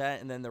 sleep in a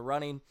tent and then the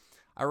running.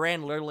 I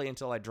ran literally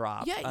until I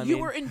dropped. Yeah, you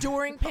were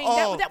enduring pain.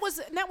 That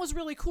was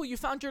really cool. You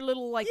found your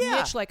little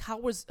niche. Like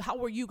how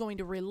were you going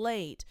to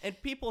relate? And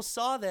people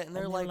saw that and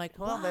they're like,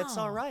 well, wow. that's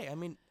all right. I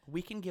mean,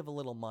 we can give a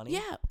little money.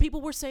 Yeah,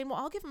 people were saying, well,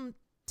 I'll give him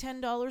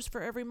 $10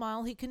 for every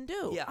mile he can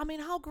do. Yeah. I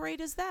mean, how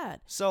great is that?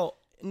 So,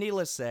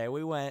 needless to say,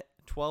 we went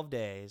 12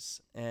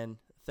 days, and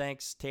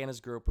thanks Tana's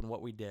group and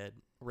what we did,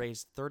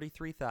 raised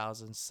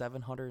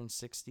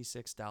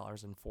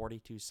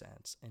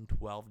 $33,766.42 in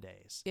 12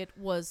 days. It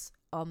was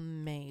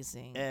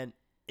amazing. And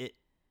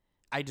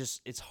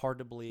it's hard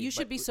to believe. You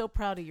should be so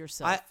proud of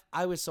yourself.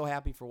 I was so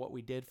happy for what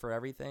we did for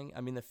everything. I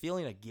mean, the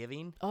feeling of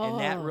giving, and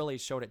that really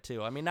showed it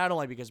too. I mean, not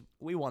only because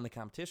we won the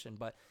competition,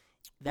 but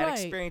that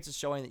experience is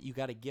showing that you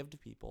got to give to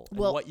people and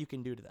what you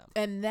can do to them.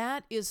 And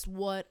that is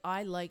what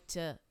I like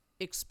to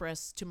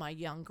express to my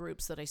young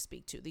groups that I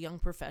speak to, the young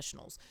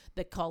professionals,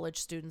 the college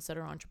students that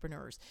are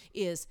entrepreneurs,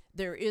 is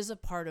there is a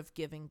part of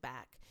giving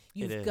back.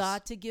 You've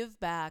got to give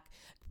back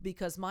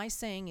because my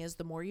saying is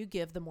the more you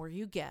give, the more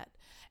you get.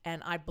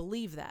 And I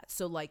believe that.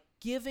 So like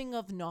giving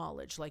of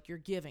knowledge, like you're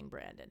giving,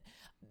 Brandon,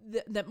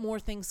 that more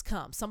things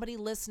come. Somebody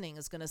listening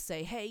is going to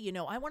say, hey,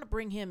 I want to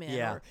bring him in.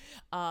 Yeah.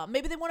 Or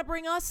maybe they want to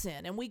bring us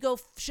in and we go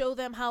show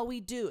them how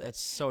we do it.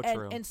 It's so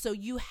true. And so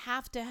you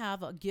have to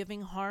have a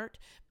giving heart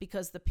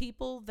because the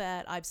people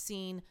that I've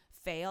seen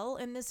fail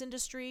in this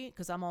industry,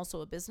 because I'm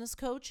also a business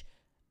coach,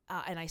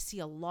 and I see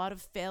a lot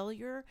of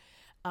failure.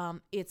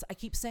 I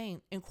keep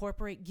saying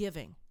incorporate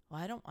giving.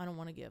 Well, I don't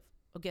want to give.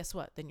 Well, guess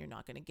what? Then you're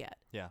not going to get.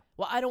 Yeah.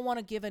 Well, I don't want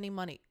to give any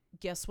money.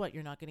 Guess what?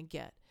 You're not going to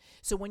get.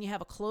 So when you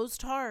have a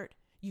closed heart,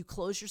 you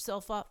close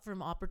yourself up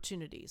from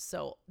opportunities.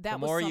 So that the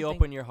was more something. you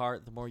open your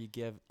heart, the more you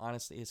give.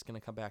 Honestly, it's going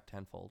to come back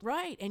tenfold.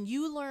 Right. And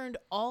you learned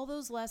all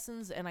those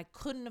lessons, and I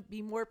couldn't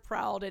be more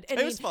proud. And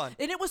It was fun.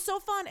 And it was so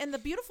fun. And the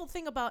beautiful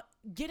thing about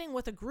getting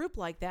with a group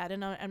like that,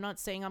 and I'm not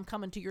saying I'm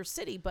coming to your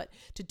city, but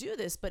to do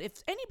this, but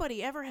if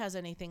anybody ever has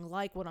anything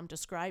like what I'm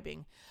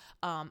describing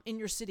in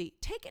your city,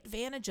 take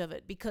advantage of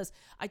it, because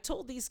I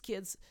told these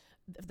kids,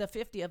 the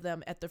 50 of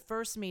them at the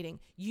first meeting,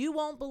 you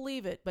won't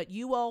believe it, but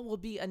you all will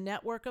be a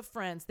network of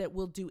friends that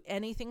will do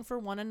anything for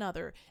one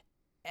another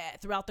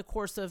throughout the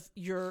course of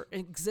your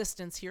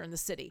existence here in the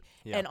city.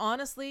 Yeah. And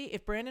honestly,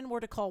 if Brandon were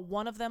to call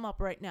one of them up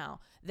right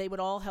now, they would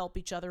all help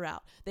each other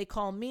out. They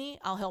call me,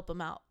 I'll help them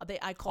out.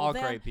 I call all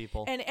them. great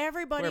people. And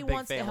everybody We're a big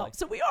wants to family. help.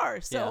 So we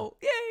are. So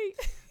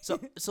yay.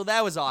 So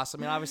that was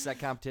awesome. I mean, obviously that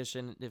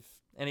competition, if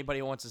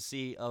anybody wants to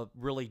see a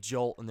really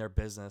jolt in their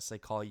business, they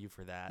call you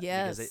for that.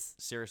 Yes. Because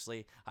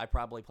seriously, I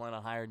probably plan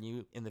on hiring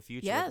you in the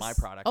future Yes. with my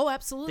product. Oh,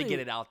 absolutely. To get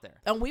it out there.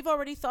 And we've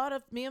already thought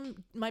of, me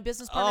and my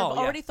business partner have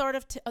already thought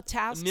of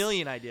tasks. A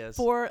million ideas.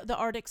 For the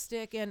Arctic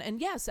Stick. And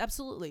yes,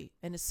 absolutely.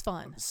 And it's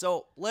fun.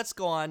 So let's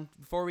go on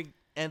before we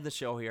end the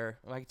show here.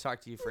 I can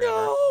talk to you forever.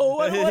 No,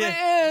 I don't want to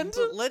end.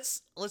 But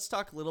let's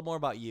talk a little more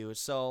about you.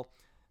 So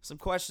some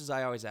questions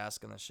I always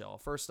ask on the show.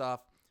 First off,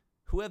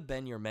 who have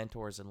been your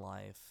mentors in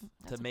life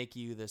to make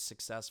you the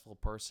successful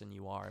person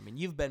you are? I mean,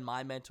 you've been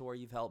my mentor.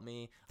 You've helped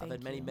me. I've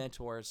had many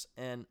mentors.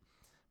 And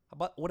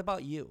what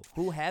about you?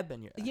 Who have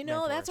been your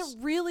mentors? That's a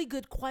really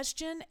good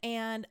question,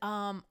 and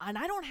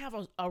I don't have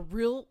a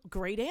real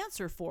great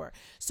answer for it.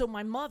 So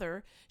my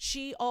mother,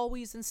 she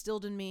always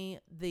instilled in me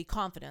the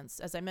confidence.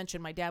 As I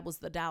mentioned, my dad was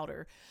the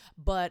doubter,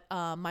 but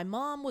my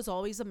mom was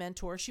always a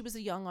mentor. She was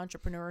a young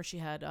entrepreneur. She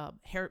had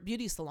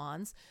beauty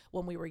salons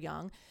when we were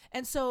young,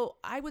 and so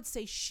I would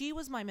say she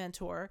was my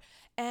mentor.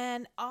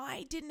 And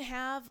I didn't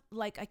have,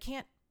 I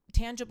can't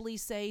tangibly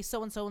say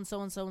so and so and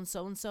so and so and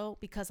so and so,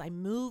 because I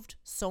moved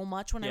so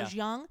much when I was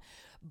young.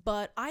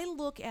 But I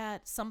look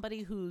at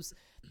somebody who's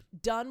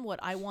done what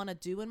I want to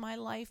do in my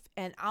life,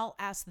 and I'll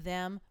ask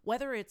them,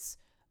 whether it's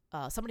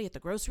somebody at the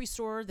grocery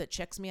store that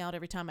checks me out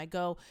every time I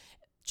go.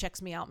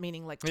 Checks me out,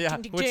 meaning like, which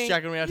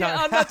checking me out? Yeah,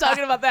 I'm not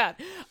talking about that.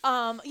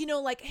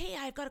 Hey,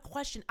 I've got a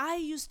question. I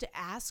used to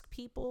ask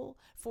people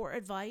for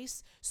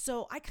advice,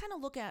 so I kind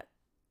of look at,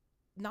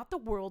 not the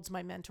world's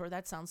my mentor.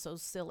 That sounds so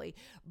silly,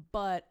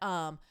 but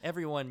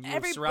everyone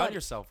you surround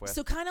yourself with.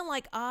 So kind of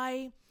like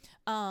I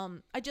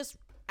just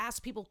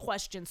ask people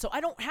questions. So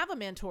I don't have a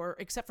mentor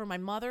except for my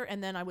mother,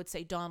 and then I would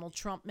say Donald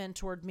Trump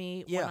mentored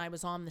me when I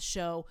was on the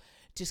show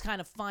to kind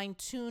of fine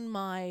tune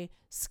my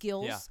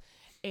skills. Yeah.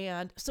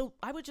 And so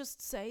I would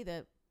just say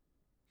that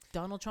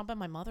Donald Trump and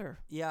my mother.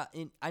 Yeah,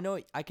 and I know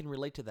I can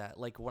relate to that.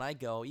 Like when I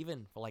go,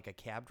 even for like a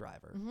cab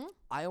driver,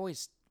 I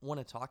always want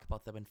to talk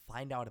about them and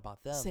find out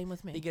about them. Same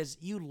with me. Because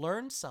you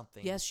learn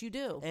something. Yes, you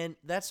do. And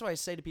that's why I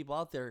say to people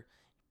out there,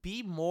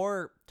 be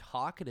more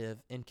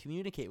talkative and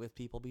communicate with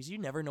people, because you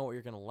never know what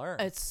you're going to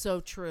learn. It's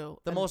so true.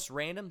 The most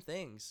random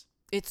things.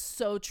 It's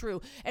so true.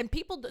 And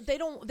people, they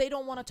don't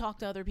want to talk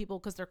to other people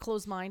because they're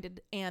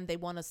closed-minded and they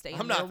want to stay in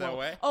their I'm not that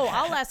way. Oh,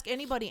 I'll ask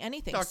anybody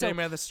anything. Talk to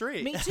anybody on the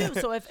street. Me too.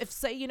 So if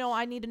say,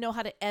 I need to know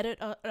how to edit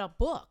a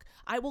book,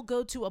 I will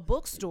go to a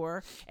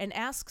bookstore and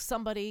ask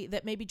somebody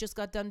that maybe just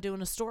got done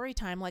doing a story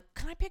time, like,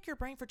 can I pick your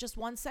brain for just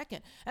 1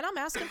 second? And I'm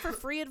asking for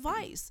free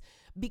advice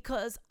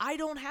because I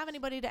don't have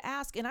anybody to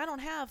ask, and I don't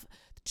have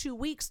 2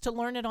 weeks to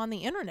learn it on the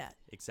internet.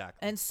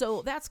 Exactly. And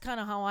so that's kind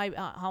of how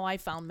I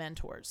found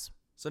mentors.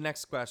 So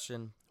next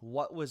question,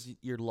 what was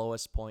your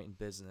lowest point in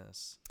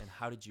business and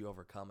how did you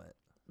overcome it?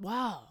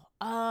 Wow.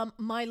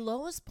 My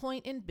lowest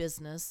point in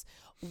business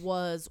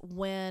was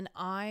when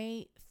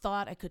I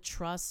thought I could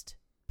trust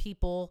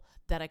people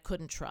that I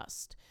couldn't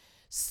trust.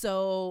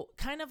 So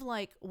kind of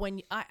like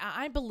when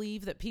I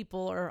believe that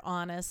people are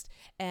honest,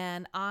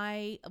 and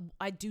I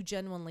do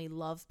genuinely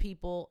love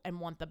people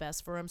and want the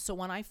best for them. So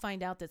when I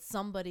find out that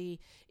somebody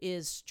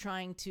is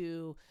trying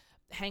to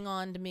hang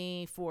on to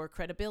me for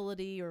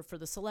credibility or for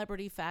the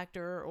celebrity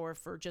factor or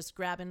for just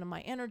grabbing my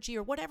energy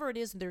or whatever it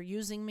is, they're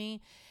using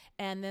me,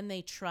 and then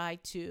they try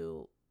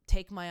to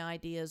take my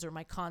ideas or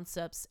my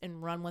concepts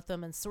and run with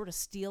them and sort of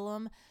steal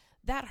them,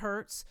 that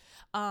hurts.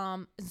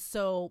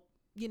 So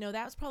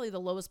that was probably the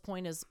lowest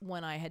point, is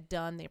when I had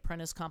done the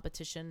Apprentice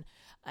competition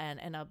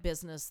and a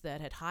business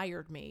that had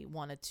hired me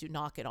wanted to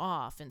knock it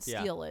off and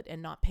steal it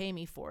and not pay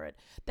me for it.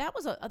 That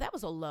was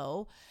a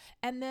low.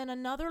 And then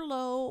another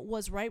low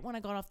was right when I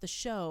got off the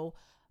show.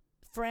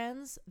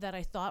 Friends that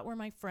I thought were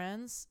my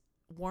friends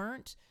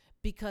weren't,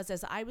 because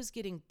as I was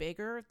getting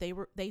bigger,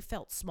 they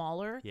felt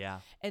smaller. Yeah.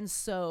 And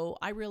so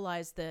I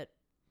realized that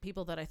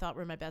people that I thought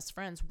were my best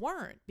friends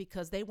weren't,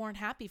 because they weren't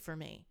happy for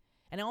me.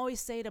 And I always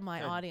say to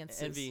my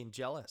audiences, envy and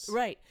jealous.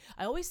 Right.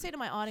 I always say to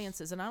my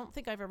audiences, and I don't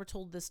think I've ever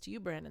told this to you,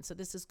 Brandon, so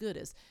this is good,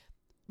 is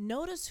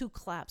notice who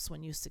claps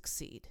when you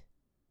succeed.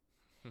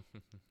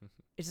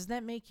 Does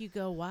that make you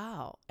go,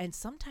 wow? And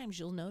sometimes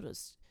you'll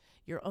notice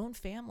your own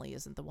family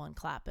isn't the one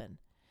clapping.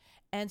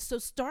 And so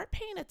start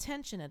paying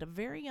attention at a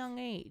very young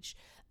age.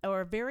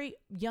 or a very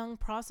young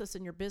process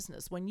in your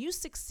business. When you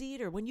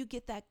succeed or when you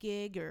get that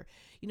gig, or,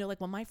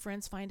 like when my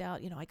friends find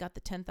out, I got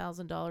the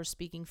 $10,000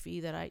 speaking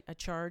fee that I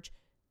charge.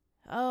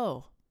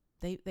 Oh,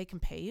 they can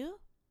pay you?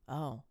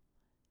 Oh,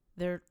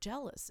 they're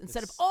jealous.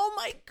 Instead of, oh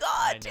my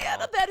God,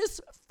 Tana, that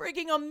is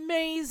frigging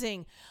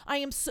amazing. I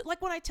am so,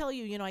 like when I tell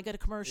you, I get a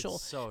commercial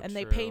and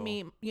they pay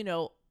me,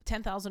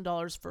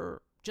 $10,000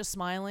 for just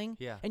smiling.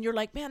 Yeah. And you're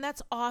like, man,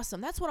 that's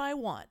awesome. That's what I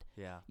want.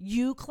 Yeah.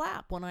 You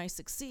clap when I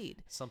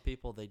succeed. Some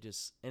people,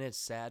 and it's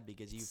sad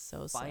because you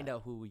find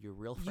out who your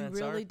real friends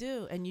are. You really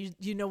do. And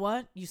you know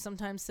what? You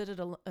sometimes sit at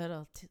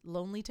a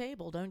lonely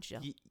table, don't you?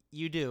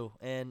 You do.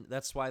 And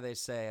that's why they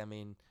say,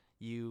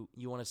 you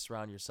want to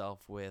surround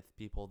yourself with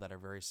people that are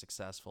very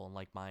successful and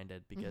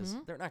like-minded, because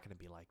they're not going to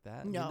be like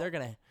that. No.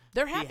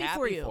 They're happy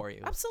for you.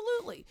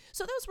 Absolutely.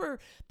 So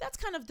that's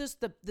kind of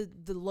just the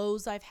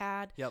lows I've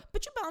had. Yep.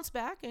 But you bounce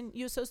back and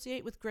you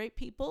associate with great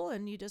people,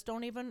 and you just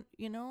don't even,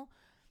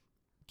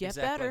 get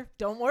better.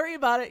 Don't worry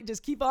about it.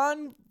 Just keep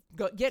on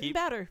getting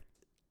better.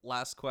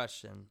 Last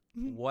question.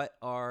 What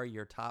are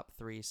your top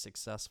 3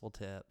 successful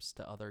tips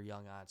to other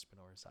young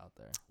entrepreneurs out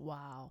there?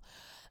 Wow.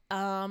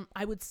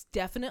 I would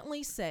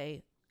definitely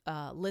say,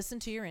 listen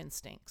to your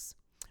instincts.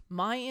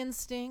 My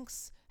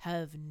instincts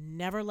have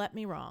never let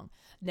me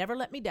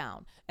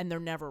down, and they're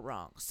never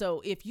wrong.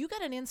 So if you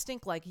got an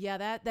instinct like,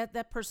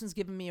 that person's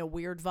giving me a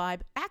weird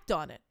vibe, act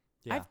on it.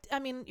 Yeah.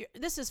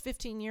 This is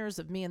 15 years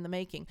of me in the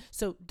making.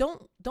 So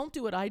don't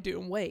do what I do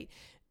and wait,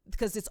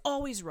 because it's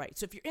always right.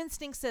 So if your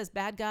instinct says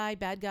bad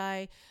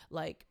guy,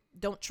 like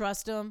don't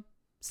trust them,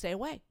 stay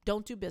away.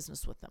 Don't do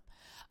business with them.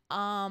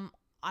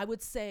 I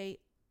would say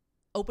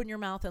open your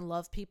mouth and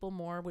love people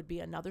more would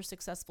be another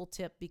successful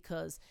tip,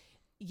 because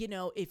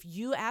if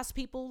you ask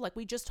people, like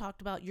we just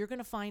talked about, you're going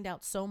to find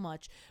out so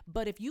much.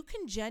 But if you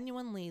can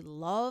genuinely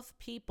love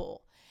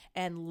people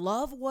and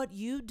love what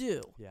you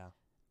do,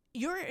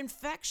 you're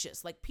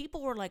infectious. Like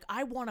people are like,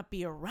 I want to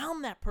be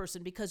around that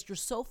person, because you're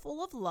so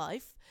full of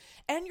life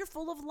and you're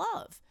full of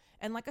love.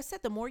 And like I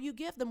said, the more you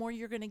give, the more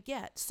you're going to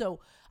get. So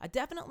I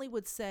definitely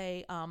would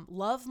say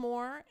love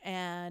more,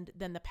 and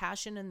then the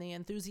passion and the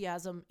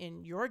enthusiasm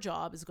in your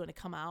job is going to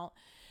come out.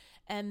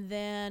 And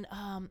then,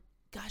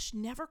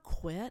 never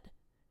quit.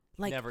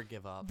 Like, never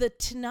give up.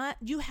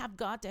 You have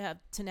got to have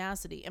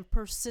tenacity and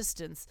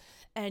persistence,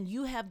 and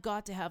you have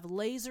got to have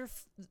laser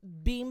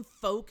beam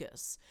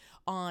focus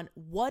on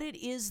what it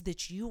is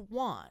that you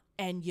want,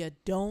 and you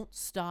don't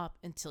stop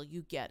until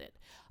you get it.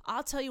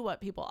 I'll tell you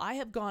what, people, I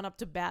have gone up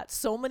to bat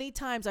so many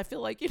times. I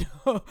feel like,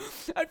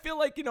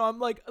 I'm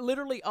like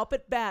literally up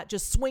at bat,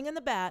 just swinging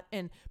the bat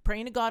and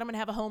praying to God I'm going to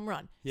have a home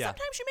run. Yeah.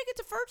 Sometimes you make it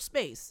to first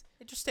base.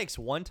 It just takes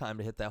one time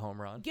to hit that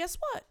home run. Guess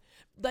what?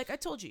 Like I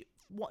told you,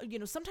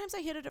 sometimes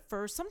I hit it at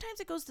first,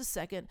 sometimes it goes to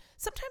second,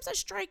 sometimes I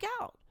strike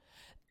out.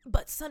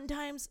 But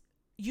sometimes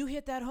you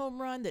hit that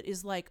home run that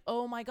is like,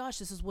 oh my gosh,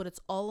 this is what it's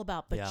all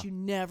about. But you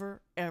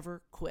never,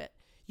 ever quit.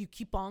 You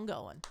keep on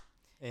going.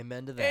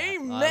 Amen to that.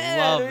 Amen.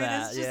 I love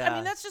that. It's just,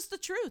 that's just the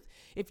truth.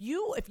 If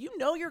you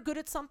know you're good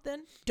at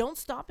something, don't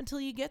stop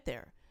until you get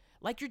there.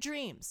 Like your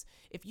dreams.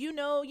 If you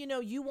know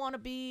you want to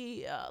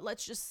be,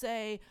 let's just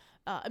say,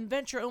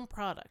 invent your own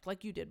product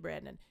like you did,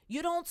 Brandon.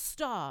 You don't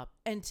stop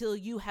until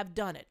you have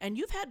done it. And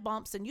you've had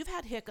bumps and you've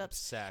had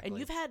hiccups. Exactly. And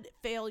you've had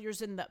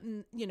failures in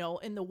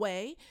the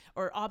way,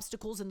 or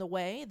obstacles in the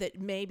way that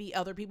maybe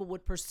other people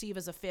would perceive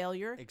as a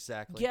failure.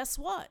 Exactly. Guess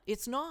what?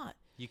 It's not.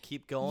 You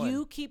keep going.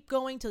 You keep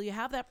going till you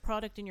have that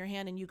product in your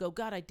hand and you go,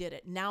 God, I did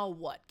it. Now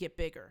what? Get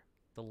bigger.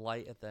 The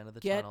light at the end of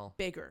the Get tunnel.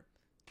 bigger.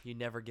 You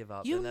never give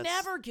up. You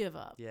never give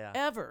up. Yeah.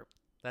 Ever.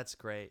 That's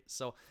great.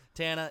 So,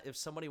 Tana, if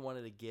somebody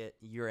wanted to get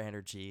your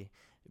energy,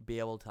 be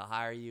able to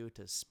hire you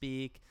to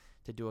speak,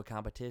 to do a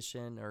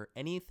competition, or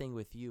anything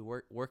with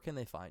you, where can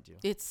they find you?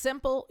 It's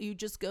simple. You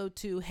just go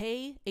to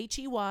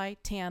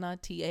Tana,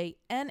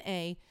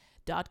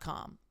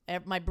 Tana.com.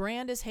 My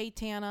brand is Hey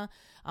Tana.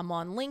 I'm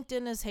on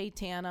LinkedIn as Hey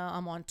Tana.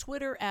 I'm on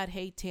Twitter at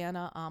Hey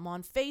Tana. I'm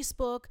on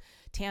Facebook,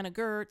 Tana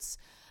Goertz.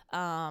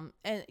 And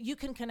you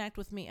can connect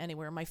with me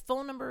anywhere. My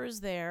phone number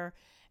is there,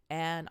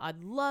 and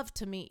I'd love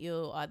to meet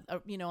you.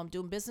 I'm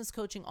doing business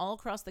coaching all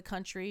across the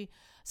country.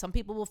 Some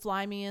people will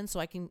fly me in so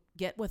I can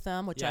get with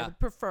them, which I would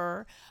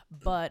prefer.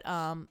 But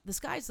the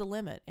sky's the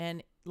limit.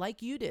 And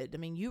like you did,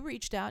 you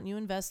reached out and you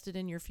invested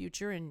in your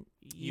future, and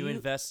you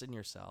invest in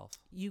yourself.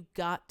 You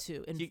got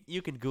to. And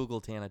you can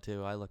Google Tana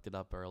too. I looked it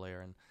up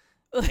earlier, and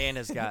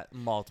Tana's got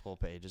multiple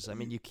pages.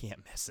 You can't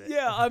miss it.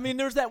 Yeah,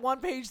 there's that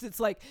one page that's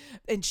like,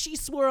 and she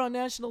swore on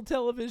national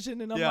television,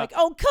 and I'm like,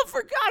 oh, come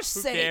for gosh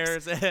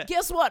sakes. Who cares?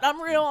 Guess what?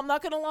 I'm real. I'm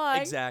not going to lie.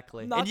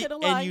 Exactly.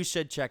 And you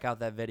should check out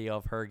that video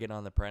of her getting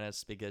on The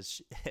Apprentice,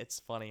 because it's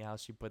funny how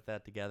she put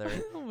that together.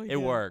 It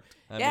worked.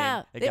 It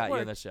got you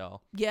in the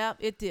show. Yeah,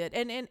 it did.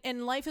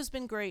 And life has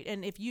been great.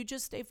 And if you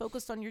just stay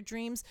focused on your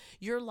dreams,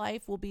 your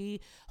life will be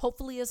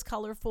hopefully as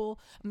colorful.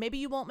 Maybe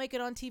you won't make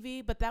it on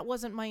TV, but that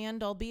wasn't my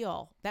end all be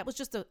all. That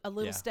was just a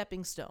little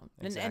stepping stone.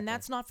 Exactly. And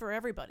that's not for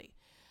everybody.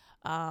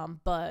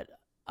 But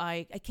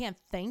I can't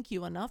thank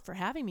you enough for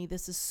having me.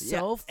 This is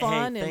so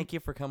fun. Hey, thank you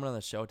for coming on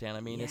the show, Tana.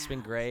 I mean, it's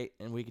been great,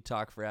 and we could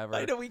talk forever.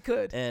 I know we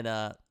could.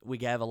 And we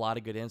have a lot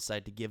of good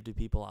insight to give to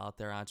people out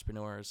there,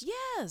 entrepreneurs.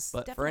 Yes,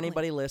 But definitely. for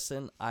anybody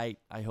listening, I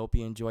hope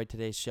you enjoyed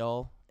today's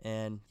show,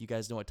 and you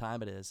guys know what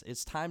time it is.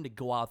 It's time to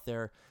go out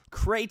there,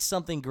 create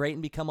something great,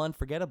 and become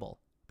unforgettable,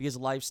 because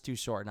life's too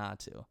short not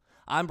to.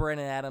 I'm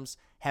Brandon Adams.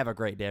 Have a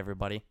great day,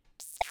 everybody.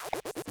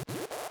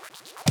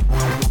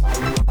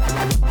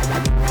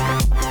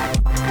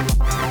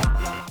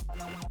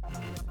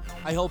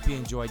 I hope you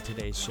enjoyed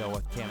today's show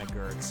with Tana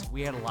Goertz.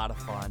 We had a lot of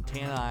fun.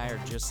 Tana and I are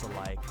just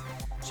alike.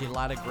 She had a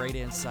lot of great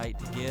insight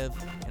to give.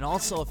 And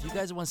also, if you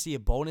guys want to see a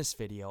bonus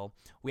video,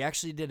 we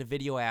actually did a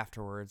video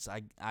afterwards.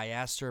 I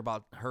asked her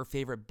about her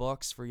favorite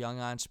books for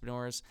young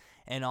entrepreneurs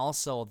and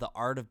also the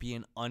art of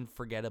being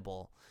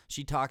unforgettable.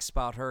 She talks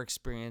about her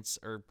experience,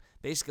 or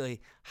basically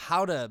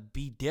how to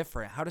be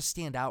different, how to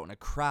stand out in a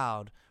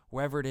crowd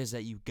wherever it is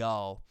that you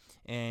go.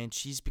 And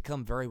she's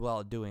become very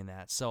well at doing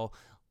that. So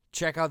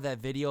check out that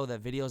video.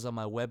 That video is on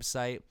my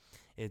website.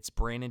 It's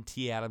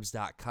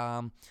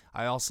brandontadams.com.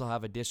 I also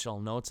have additional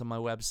notes on my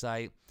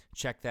website.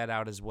 Check that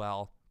out as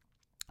well.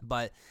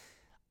 But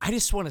I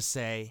just want to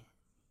say,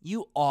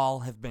 you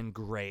all have been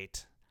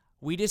great.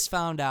 We just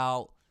found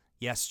out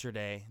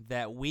yesterday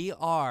that we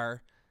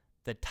are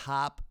the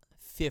top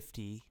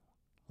 50.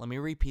 Let me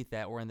repeat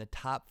that. We're in the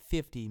top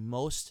 50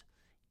 most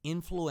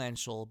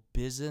influential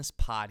business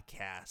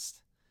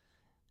podcast.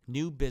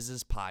 New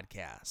business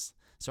podcast.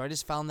 So I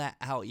just found that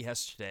out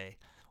yesterday.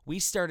 We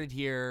started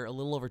here a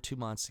little over 2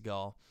 months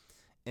ago,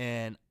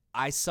 and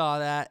I saw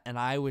that, and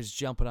I was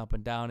jumping up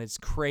and down. It's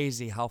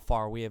crazy how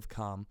far we have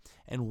come.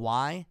 And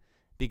why?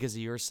 Because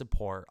of your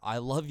support. I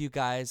love you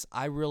guys.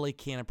 I really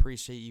can't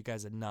appreciate you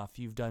guys enough.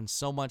 You've done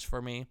so much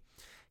for me.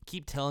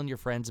 Keep telling your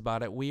friends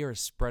about it. We are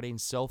spreading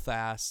so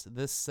fast.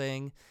 This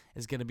thing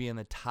is going to be in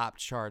the top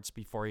charts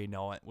before you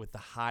know it with the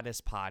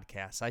hottest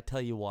podcasts. I tell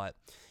you what,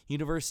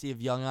 University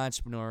of Young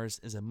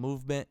Entrepreneurs is a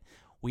movement.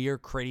 We are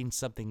creating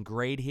something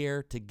great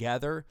here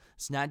together.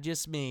 It's not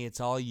just me. It's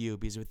all you,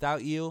 because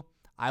without you,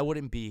 I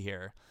wouldn't be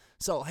here.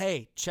 So,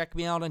 hey, check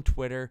me out on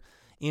Twitter,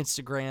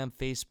 Instagram,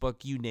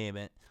 Facebook, you name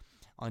it.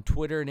 On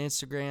Twitter and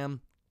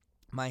Instagram,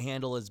 my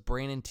handle is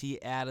Brandon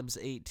T. Adams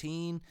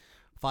 18.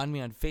 Find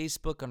me on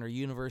Facebook under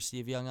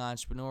University of Young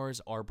Entrepreneurs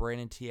or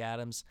Brandon T.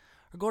 Adams,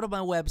 or go to my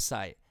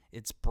website.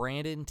 It's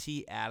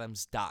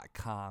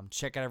brandontadams.com.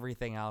 Check out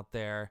everything out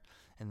there.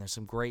 And there's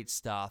some great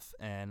stuff,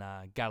 and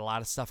got a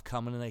lot of stuff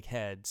coming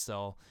ahead,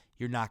 so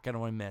you're not going to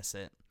want to miss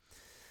it.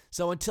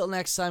 So until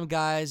next time,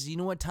 guys, you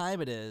know what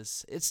time it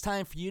is. It's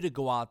time for you to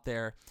go out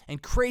there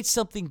and create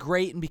something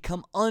great and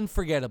become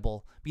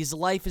unforgettable, because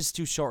life is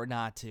too short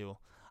not to.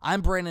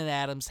 I'm Brandon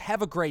Adams.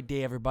 Have a great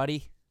day,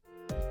 everybody.